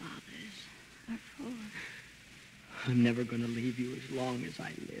and fathers are for. I'm never going to leave you as long as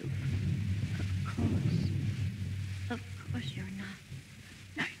I live. Of course you're not.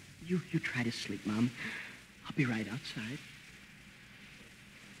 Now, you try to sleep, Mom. I'll be right outside.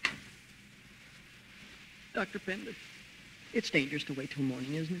 Dr. Pender, it's dangerous to wait till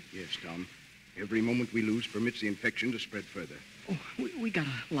morning, isn't it? Yes, Tom. Every moment we lose permits the infection to spread further. Oh, we got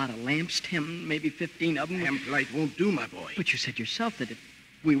a lot of lamps, 10, maybe 15 of them. Lamp light won't do, my boy. But you said yourself that if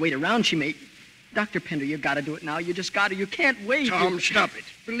we wait around, she may... Dr. Pender, you got to do it now. You just got to. You can't wait. Tom, stop it.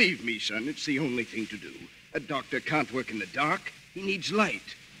 Believe me, son, it's the only thing to do. A doctor can't work in the dark. He needs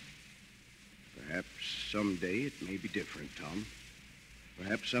light. Perhaps someday it may be different, Tom.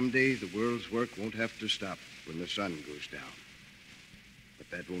 Perhaps someday the world's work won't have to stop when the sun goes down. But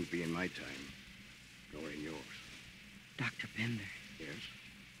that won't be in my time, nor in yours. Dr. Pender. Yes?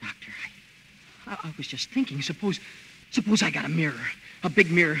 Doctor, I was just thinking, suppose I got a mirror. A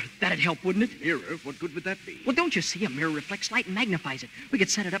big mirror. That'd help, wouldn't it? Mirror? What good would that be? Well, don't you see? A mirror reflects light and magnifies it. We could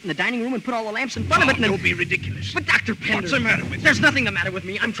set it up in the dining room and put all the lamps in front of it and then... Don't be ridiculous. But, Dr. Pender... What's the matter with you? There's nothing the matter with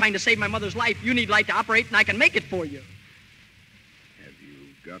me. I'm trying to save my mother's life. You need light to operate, and I can make it for you. Have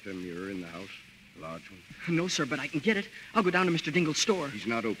you got a mirror in the house? A large one? No, sir, but I can get it. I'll go down to Mr. Dingle's store. He's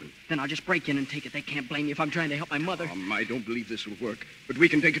not open. Then I'll just break in and take it. They can't blame me if I'm trying to help my mother. I don't believe this will work, but we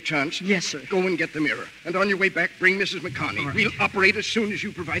can take a chance. Yes, sir. Go and get the mirror. And on your way back, bring Mrs. McConney. Right. We'll operate as soon as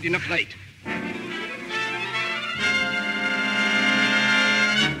you provide enough light.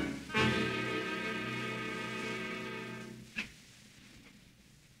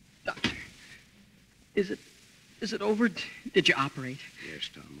 Doctor, is it over? Did you operate? Yes,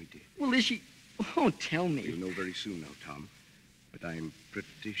 Tom, we did. Well, is she... Oh, tell me. You'll know very soon now, Tom. But I'm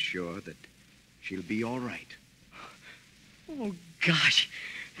pretty sure that she'll be all right. Oh, gosh.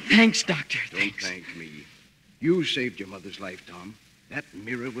 Thanks, Doctor. Don't thank me. You saved your mother's life, Tom. That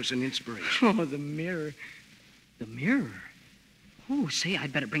mirror was an inspiration. Oh, the mirror. The mirror? Oh, say,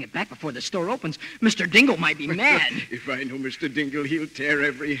 I'd better bring it back before the store opens. Mr. Dingle might be mad. If I know Mr. Dingle, he'll tear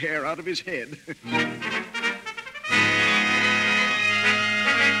every hair out of his head.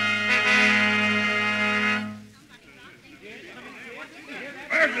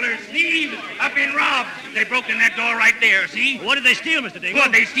 Burglars, thieves, I've been robbed. They broke in that door right there, see? What did they steal, Mr. Dingle?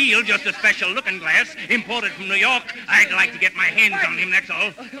 What they steal? Just a special looking glass imported from New York. I'd like to get my hands on him, that's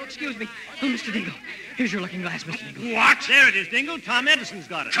all. Oh, excuse me. Oh, Mr. Dingle. Here's your looking glass, Mr. Dingle. What? There it is, Dingle. Tom Edison's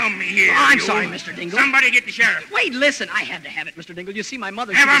got it. Come here, I'm you. sorry, Mr. Dingle. Somebody get the sheriff. Wait, listen. I had to have it, Mr. Dingle. You see, my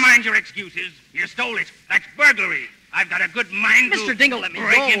mother... Never mind your excuses. You stole it. That's burglary. I've got a good mind to... Mr. Dingle, let me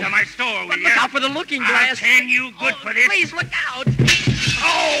break go. into my store, will But you? look out for the looking glass. I'll tan you good for this. Please, look out.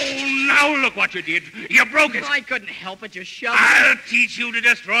 Oh, now look what you did. You broke it. Oh, I couldn't help it. You shoved I'll it. teach you to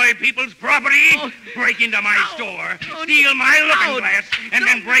destroy people's property, break into my store, steal my looking glass, and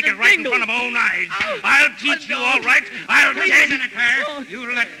then break it right in front of my own eyes. I'll teach you all right. I'll teach you.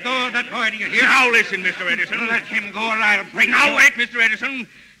 You let go of that boy, do you hear? Now listen, Mr. Edison. Let him go or I'll break you. Now wait, Mr. Edison.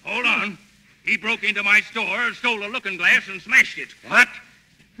 Hold on. He broke into my store, stole a looking glass, and smashed it. What?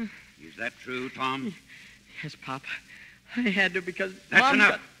 Is that true, Tom? Yes, Pop. I had to because... That's Mom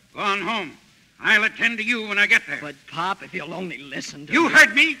enough. Go on home. I'll attend to you when I get there. But, Pop, if you'll only listen to You me...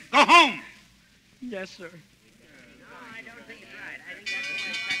 heard me. Go home. Yes, sir.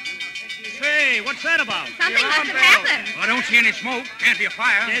 Say, what's that about? Something must have happened. I don't see any smoke. Can't be a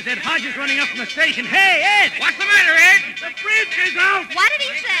fire. There's Ed Hodges running up from the station. Hey, Ed! What's the matter, Ed? The bridge is out. What did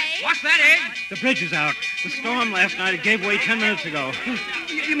he say? What's that, Ed? The bridge is out. The storm last night, it gave way 10 minutes ago.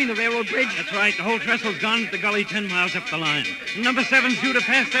 You mean the railroad bridge? That's right. The whole trestle's gone to the gully 10 miles up the line. Number 7's due to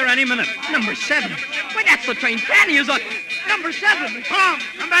pass there any minute. Number 7? Why, that's the train Fanny is on. Number 7. Tom,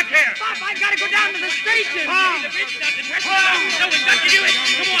 come back here. Pop, I gotta go down to the station. Tom. The bridge got the trestle down. So we've got to do it.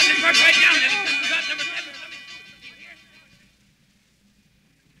 Come on, let's work right down there. Number 7.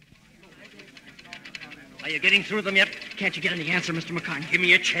 Are you getting through them yet? Can't you get any answer, Mr. McCartney? Give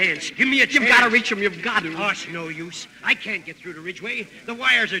me a chance. Give me a chance. You've got to reach him. You've got to. Oh, it's no use. I can't get through to Ridgeway. The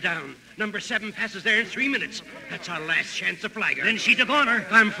wires are down. Number 7 passes there in 3 minutes. That's our last chance to flag her. Then she's a goner.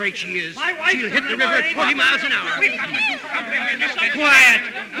 I'm afraid she is. My wife She'll hit the river at 40 miles an hour. Quiet!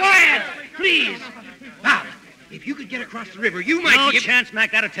 Quiet! Please! Bob, if you could get across the river, you might No be... chance,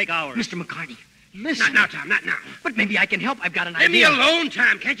 Mac. That'll take hours. Mr. McCartney, listen. Not now, Tom, not now. But maybe I can help. I've got an Leave me idea. alone,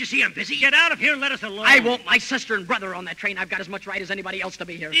 Tom. Can't you see I'm busy? Get out of here and let us alone. I won't. My sister and brother are on that train. I've got as much right as anybody else to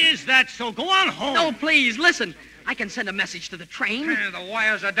be here. Is that so? Go on home. No, please, listen. I can send a message to the train. The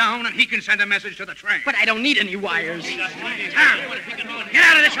wires are down, and he can send a message to the train. But I don't need any wires. Tom, get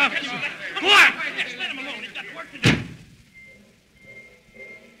out of this office. Go on. Yes, let him alone. He's got work to do.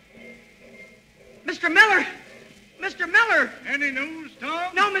 Mr. Miller! Mr. Miller! Any news,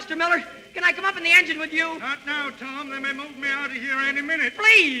 Tom? No, Mr. Miller. Can I come up in the engine with you? Not now, Tom. They may move me out of here any minute.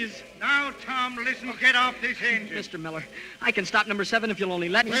 Please! Now, Tom, listen, get off this engine. Mr. Miller, I can stop number 7 if you'll only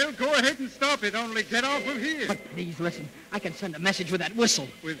let me. Well, go ahead and stop it. Only get off of here. But please, listen. I can send a message with that whistle.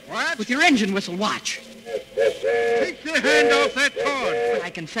 With what? With your engine whistle. Watch. Take your hand off that cord. But I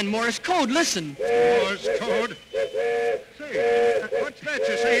can send Morse code. Listen. Morse code? Say, what's that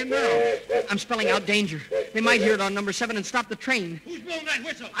you're saying now? I'm spelling out danger. They might hear it on number 7 and stop the train. Who's blowing that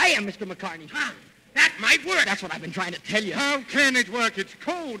whistle? I am, Mr. McCartney. Tom, that might work. That's what I've been trying to tell you. How can it work? It's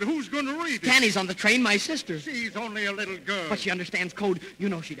code. Who's going to read it? Tanny's on the train, my sister. She's only a little girl. But she understands code. You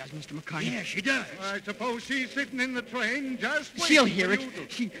know she does, Mr. McCartney. Yeah, she does. I suppose she's sitting in the train just waiting. She'll hear for it.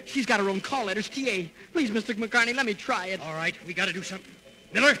 you to- She's got her own call letters, TA. Please, Mr. McCartney, let me try it. All right, we got to do something.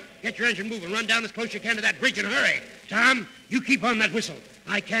 Miller, get your engine moving. Run down as close as you can to that bridge in a hurry. Tom, you keep on that whistle.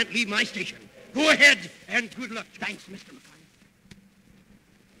 I can't leave my station. Go ahead, and good luck. Thanks, Mr. McCartney.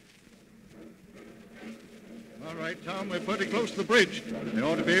 All right, Tom, we're pretty close to the bridge. They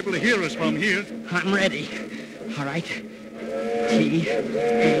ought to be able to hear us from here. I'm ready. All right. T, A,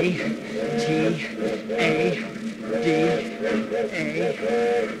 T, A, D, A,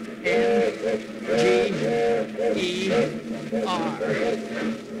 N, G, E, R. Oh,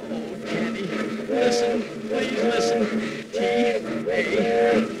 Tanny, listen. Please listen. T, A,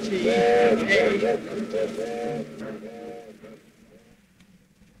 T, A.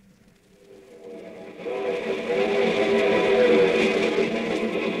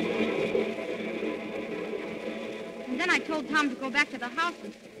 And then I told Tom to go back to the house,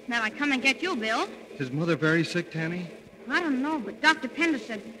 and then I come and get you, Bill. Is Mother very sick, Tanny? I don't know, but Dr. Pender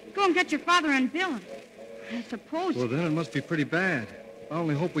said, go and get your father and Bill. I suppose... Well, then it must be pretty bad. I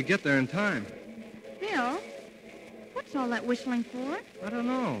only hope we get there in time. Bill, what's all that whistling for? I don't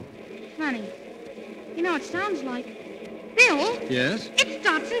know. Funny. You know, it sounds like... Bill? Yes? It's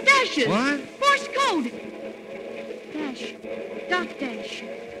dots and dashes. What? Morse code. Dash. Dot dash.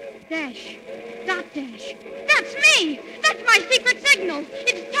 Dash. Dot dash. That's me! That's my secret signal!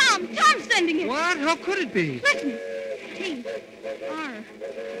 It's Tom! Tom's sending it! What? How could it be? Listen. T. R.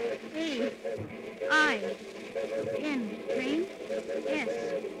 A. I. N. Train. S.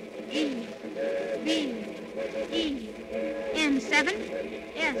 E. B. E. N. 7.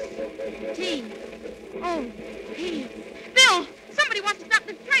 S. T. O. P. Bill! Somebody wants to stop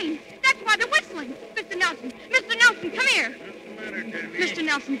this train. That's why they're whistling. Mr. Nelson! Mr. Nelson, come here! Mr.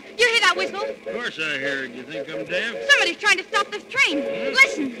 Nelson, you hear that whistle? Of course I heard. You think I'm deaf? Somebody's trying to stop this train.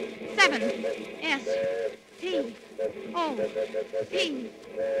 Listen. 7. S. T. O. P.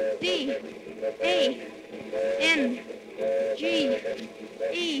 D. A. N. G.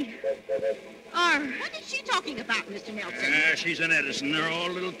 E. R. What is she talking about, Mr. Nelson? She's an Edison. They're all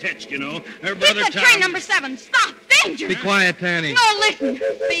little tetsed, you know. Her Get brother the Tom... train number 7. Stop! Danger! Be quiet, Tanny. No, listen.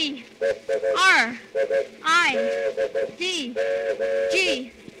 B. R. I. D.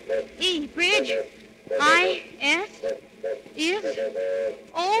 G. E. Bridge. I. S. Is.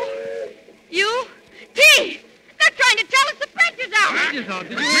 O. U. T. They're trying to tell us the bridge is out. Bridge is out.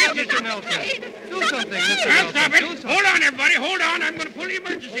 Did you hear, Mr. Nelson? Do something, Mr. Nelson. Stop it. Hold on, everybody. Hold on. I'm going to pull the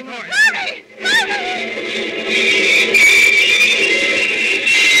emergency cord. Hurry!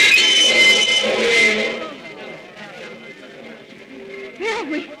 Bill,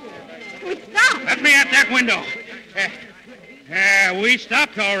 we stopped. Let me at that window. We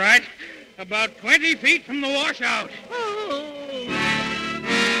stopped all right. About 20 feet from the washout.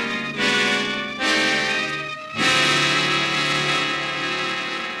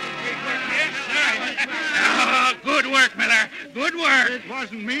 Good work, Miller. Good work. It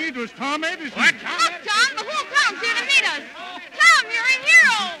wasn't me. It was Tom Edison. What? Look, Tom, the whole town's here to meet us. Tom, you're a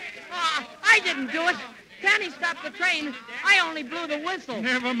hero. I didn't do it. Tanny stopped the train. I only blew the whistle.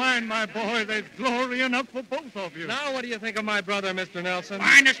 Never mind, my boy. There's glory enough for both of you. Now, what do you think of my brother, Mr. Nelson?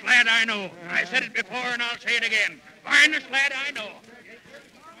 Finest lad I know. I said it before, and I'll say it again. Finest lad I know.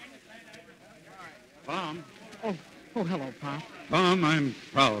 Tom. Oh, hello, Pop. Tom, I'm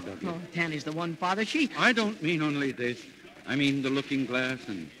proud of you. Oh, Tanny's the one, Father. I don't mean only this. I mean the looking glass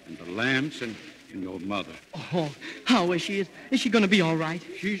and the lamps and your mother. Oh, how is she? Is she going to be all right?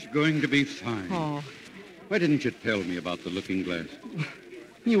 She's going to be fine. Oh. Why didn't you tell me about the looking glass?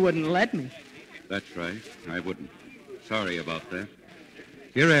 You wouldn't let me. That's right. I wouldn't. Sorry about that.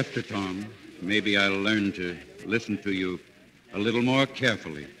 Hereafter, Tom, maybe I'll learn to listen to you a little more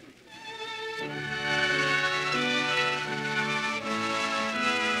carefully.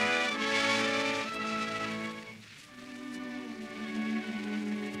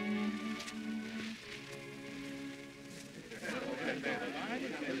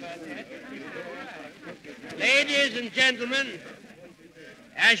 Ladies and gentlemen,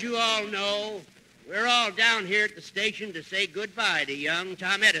 as you all know, we're all down here at the station to say goodbye to young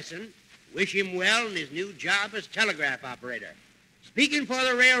Tom Edison, wish him well in his new job as telegraph operator. Speaking for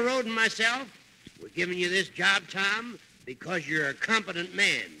the railroad and myself, we're giving you this job, Tom, because you're a competent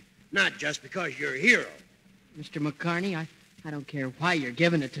man, not just because you're a hero. Mr. McCarney, I don't care why you're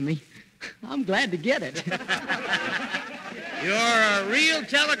giving it to me. I'm glad to get it. You're a real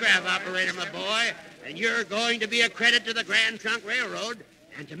telegraph operator, my boy, and you're going to be a credit to the Grand Trunk Railroad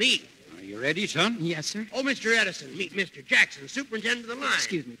and to me. Are you ready, son? Yes, sir. Oh, Mr. Edison, meet Mr. Jackson, superintendent of the line.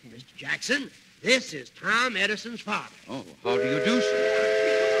 Excuse me, Tom. Mr. Jackson, this is Tom Edison's father. Oh, how do you do,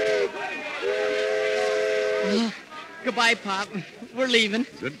 sir? Goodbye, Pop. We're leaving.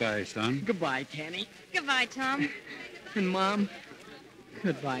 Goodbye, son. Goodbye, Tanny. Goodbye, Tom. And Mom.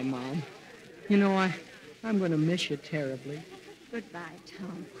 Goodbye, Mom. You know, I'm going to miss you terribly. Goodbye,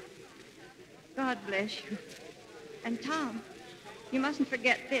 Tom. God bless you. And Tom, you mustn't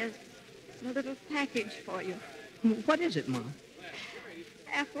forget this. It's a little package for you. What is it, Mom?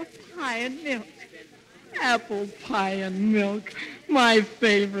 Apple pie and milk. Apple pie and milk. My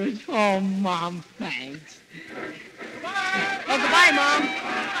favorite. Oh, Mom, thanks. Goodbye. Oh, goodbye, Mom.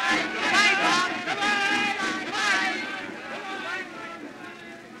 Goodbye, Mom.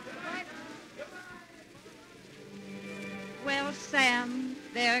 Well, Sam,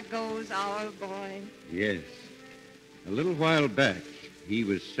 there goes our boy. Yes. A little while back, he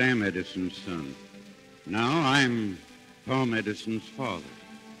was Sam Edison's son. Now I'm Tom Edison's father.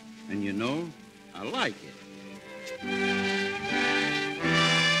 And you know, I like it.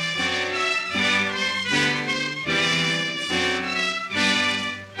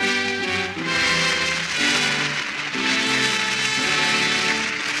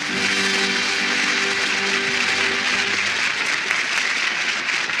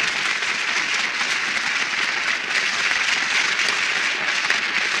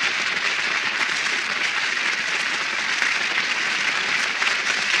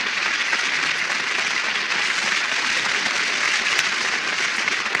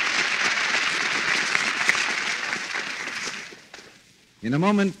 In a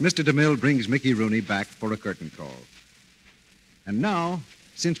moment, Mr. DeMille brings Mickey Rooney back for a curtain call. And now,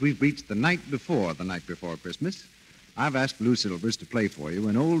 since we've reached the night before Christmas, I've asked Lou Silvers to play for you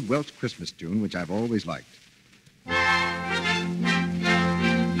an old Welsh Christmas tune which I've always liked.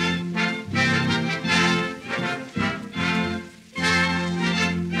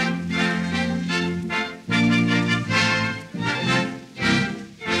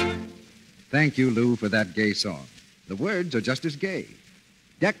 Thank you, Lou, for that gay song. The words are just as gay.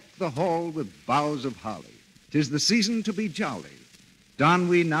 Deck the hall with boughs of holly. 'Tis the season to be jolly. Don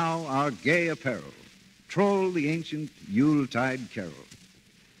we now our gay apparel. Troll the ancient Yuletide carol.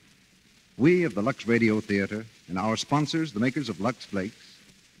 We of the Lux Radio Theater and our sponsors, the makers of Lux Flakes,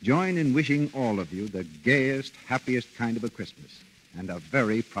 join in wishing all of you the gayest, happiest kind of a Christmas and a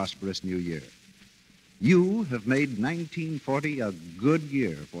very prosperous new year. You have made 1940 a good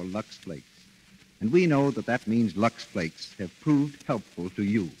year for Lux Flakes. And we know that means Lux Flakes have proved helpful to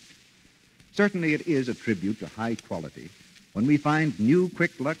you. Certainly it is a tribute to high quality when we find new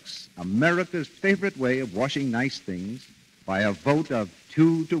Quick Lux, America's favorite way of washing nice things, by a vote of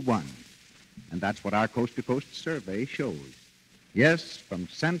 2-1. And that's what our coast-to-coast survey shows. Yes, from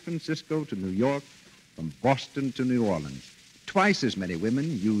San Francisco to New York, from Boston to New Orleans, twice as many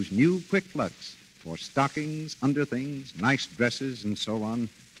women use new Quick Lux for stockings, underthings, nice dresses, and so on,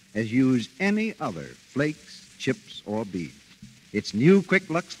 as use any other flakes, chips, or beads. It's new Quick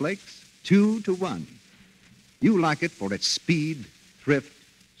Lux Flakes, 2-1. You like it for its speed, thrift,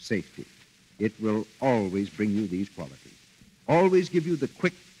 safety. It will always bring you these qualities. Always give you the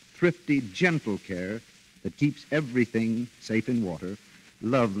quick, thrifty, gentle care that keeps everything safe in water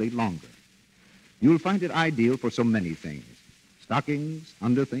lovely longer. You'll find it ideal for so many things. Stockings,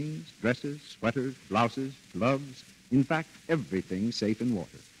 underthings, dresses, sweaters, blouses, gloves, in fact, everything safe in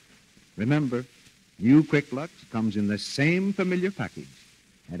water. Remember, new Quick Lux comes in the same familiar package,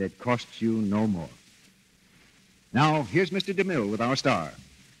 and it costs you no more. Now, here's Mr. DeMille with our star.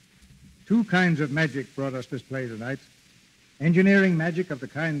 Two kinds of magic brought us this play tonight. Engineering magic of the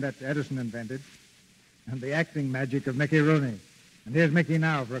kind that Edison invented, and the acting magic of Mickey Rooney. And here's Mickey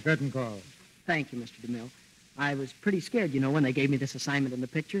now for a curtain call. Thank you, Mr. DeMille. I was pretty scared, when they gave me this assignment in the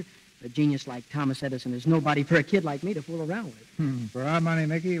picture. A genius like Thomas Edison is nobody for a kid like me to fool around with. For our money,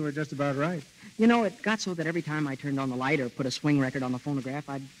 Mickey, you were just about right. It got so that every time I turned on the light or put a swing record on the phonograph,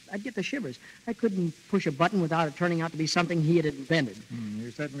 I'd get the shivers. I couldn't push a button without it turning out to be something he had invented.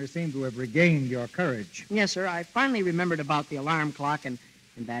 You certainly seem to have regained your courage. Yes, sir. I finally remembered about the alarm clock, and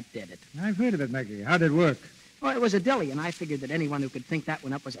that did it. I've heard of it, Mickey. How did it work? Well, it was a dilly, and I figured that anyone who could think that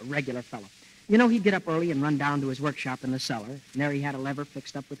one up was a regular fellow. He'd get up early and run down to his workshop in the cellar. And there he had a lever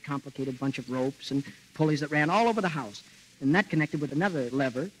fixed up with complicated bunch of ropes and pulleys that ran all over the house. And that connected with another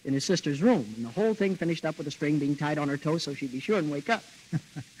lever in his sister's room. And the whole thing finished up with a string being tied on her toe so she'd be sure and wake up.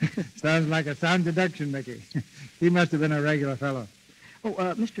 Sounds like a sound deduction, Mickey. He must have been a regular fellow. Oh,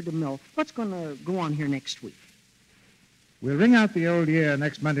 Mr. DeMille, what's going to go on here next week? We'll ring out the old year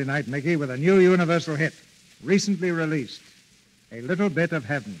next Monday night, Mickey, with a new universal hit, recently released, A Little Bit of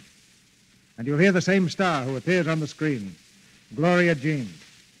Heaven. And you'll hear the same star who appears on the screen, Gloria Jean.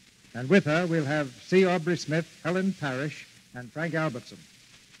 And with her, we'll have C. Aubrey Smith, Helen Parrish, and Frank Albertson.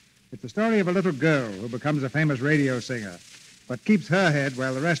 It's the story of a little girl who becomes a famous radio singer, but keeps her head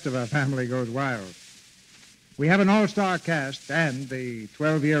while the rest of her family goes wild. We have an all-star cast and the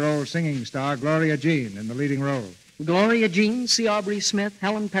 12-year-old singing star, Gloria Jean, in the leading role. Gloria Jean, C. Aubrey Smith,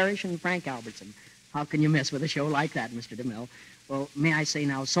 Helen Parrish, and Frank Albertson. How can you miss with a show like that, Mr. DeMille? Well, may I say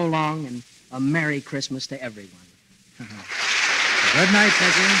now, so long and a Merry Christmas to everyone. Good night,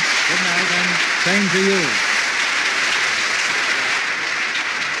 Mickey. Good night, and same to you.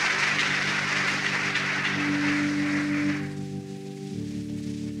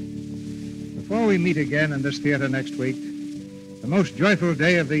 Before we meet again in this theater next week, the most joyful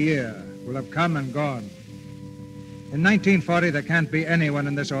day of the year will have come and gone. In 1940, there can't be anyone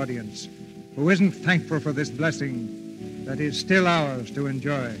in this audience who isn't thankful for this blessing that is still ours to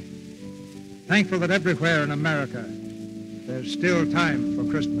enjoy. Thankful that everywhere in America, there's still time for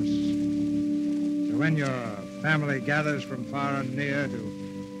Christmas. So when your family gathers from far and near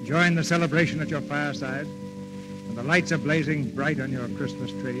to join the celebration at your fireside, and the lights are blazing bright on your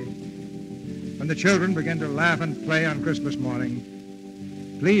Christmas tree, when the children begin to laugh and play on Christmas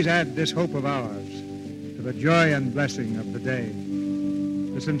morning, please add this hope of ours to the joy and blessing of the day.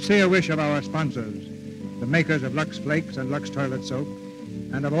 The sincere wish of our sponsors, the makers of Lux Flakes and Lux Toilet Soap,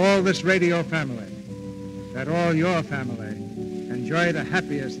 and of all this radio family, that all your family enjoy the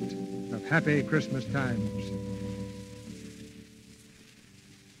happiest of happy Christmas times.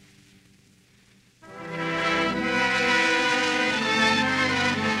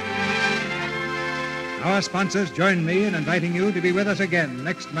 Our sponsors join me in inviting you to be with us again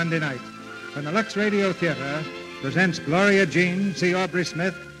next Monday night when the Lux Radio Theater presents Gloria Jean, C. Aubrey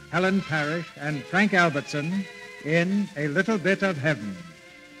Smith, Helen Parrish, and Frank Albertson in A Little Bit of Heaven.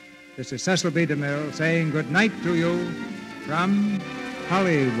 This is Cecil B. DeMille saying good night to you from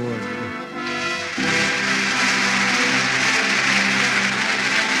Hollywood.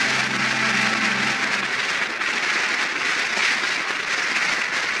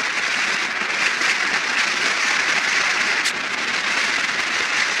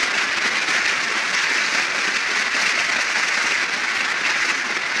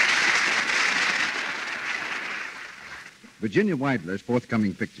 Virginia Weidler's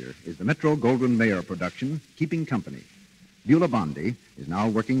forthcoming picture is the Metro-Goldwyn-Mayer production, Keeping Company. Beulah Bondi is now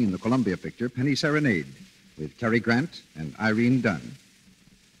working in the Columbia picture, Penny Serenade, with Cary Grant and Irene Dunn.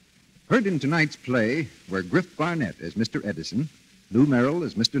 Heard in tonight's play were Griff Barnett as Mr. Edison, Lou Merrill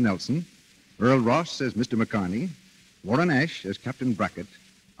as Mr. Nelson, Earl Ross as Mr. McCarney, Warren Ash as Captain Brackett,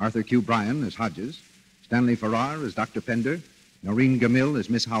 Arthur Q. Bryan as Hodges, Stanley Farrar as Dr. Pender, Noreen Gamil as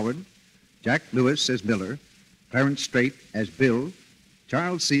Miss Howard, Jack Lewis as Miller, Clarence Strait as Bill,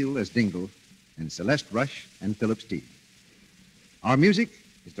 Charles Seal as Dingle, and Celeste Rush and Philip Steed. Our music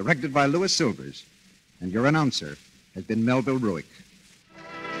is directed by Louis Silvers, and your announcer has been Melville Ruick.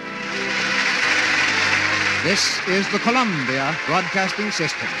 This is the Columbia Broadcasting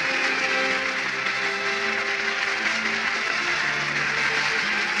System.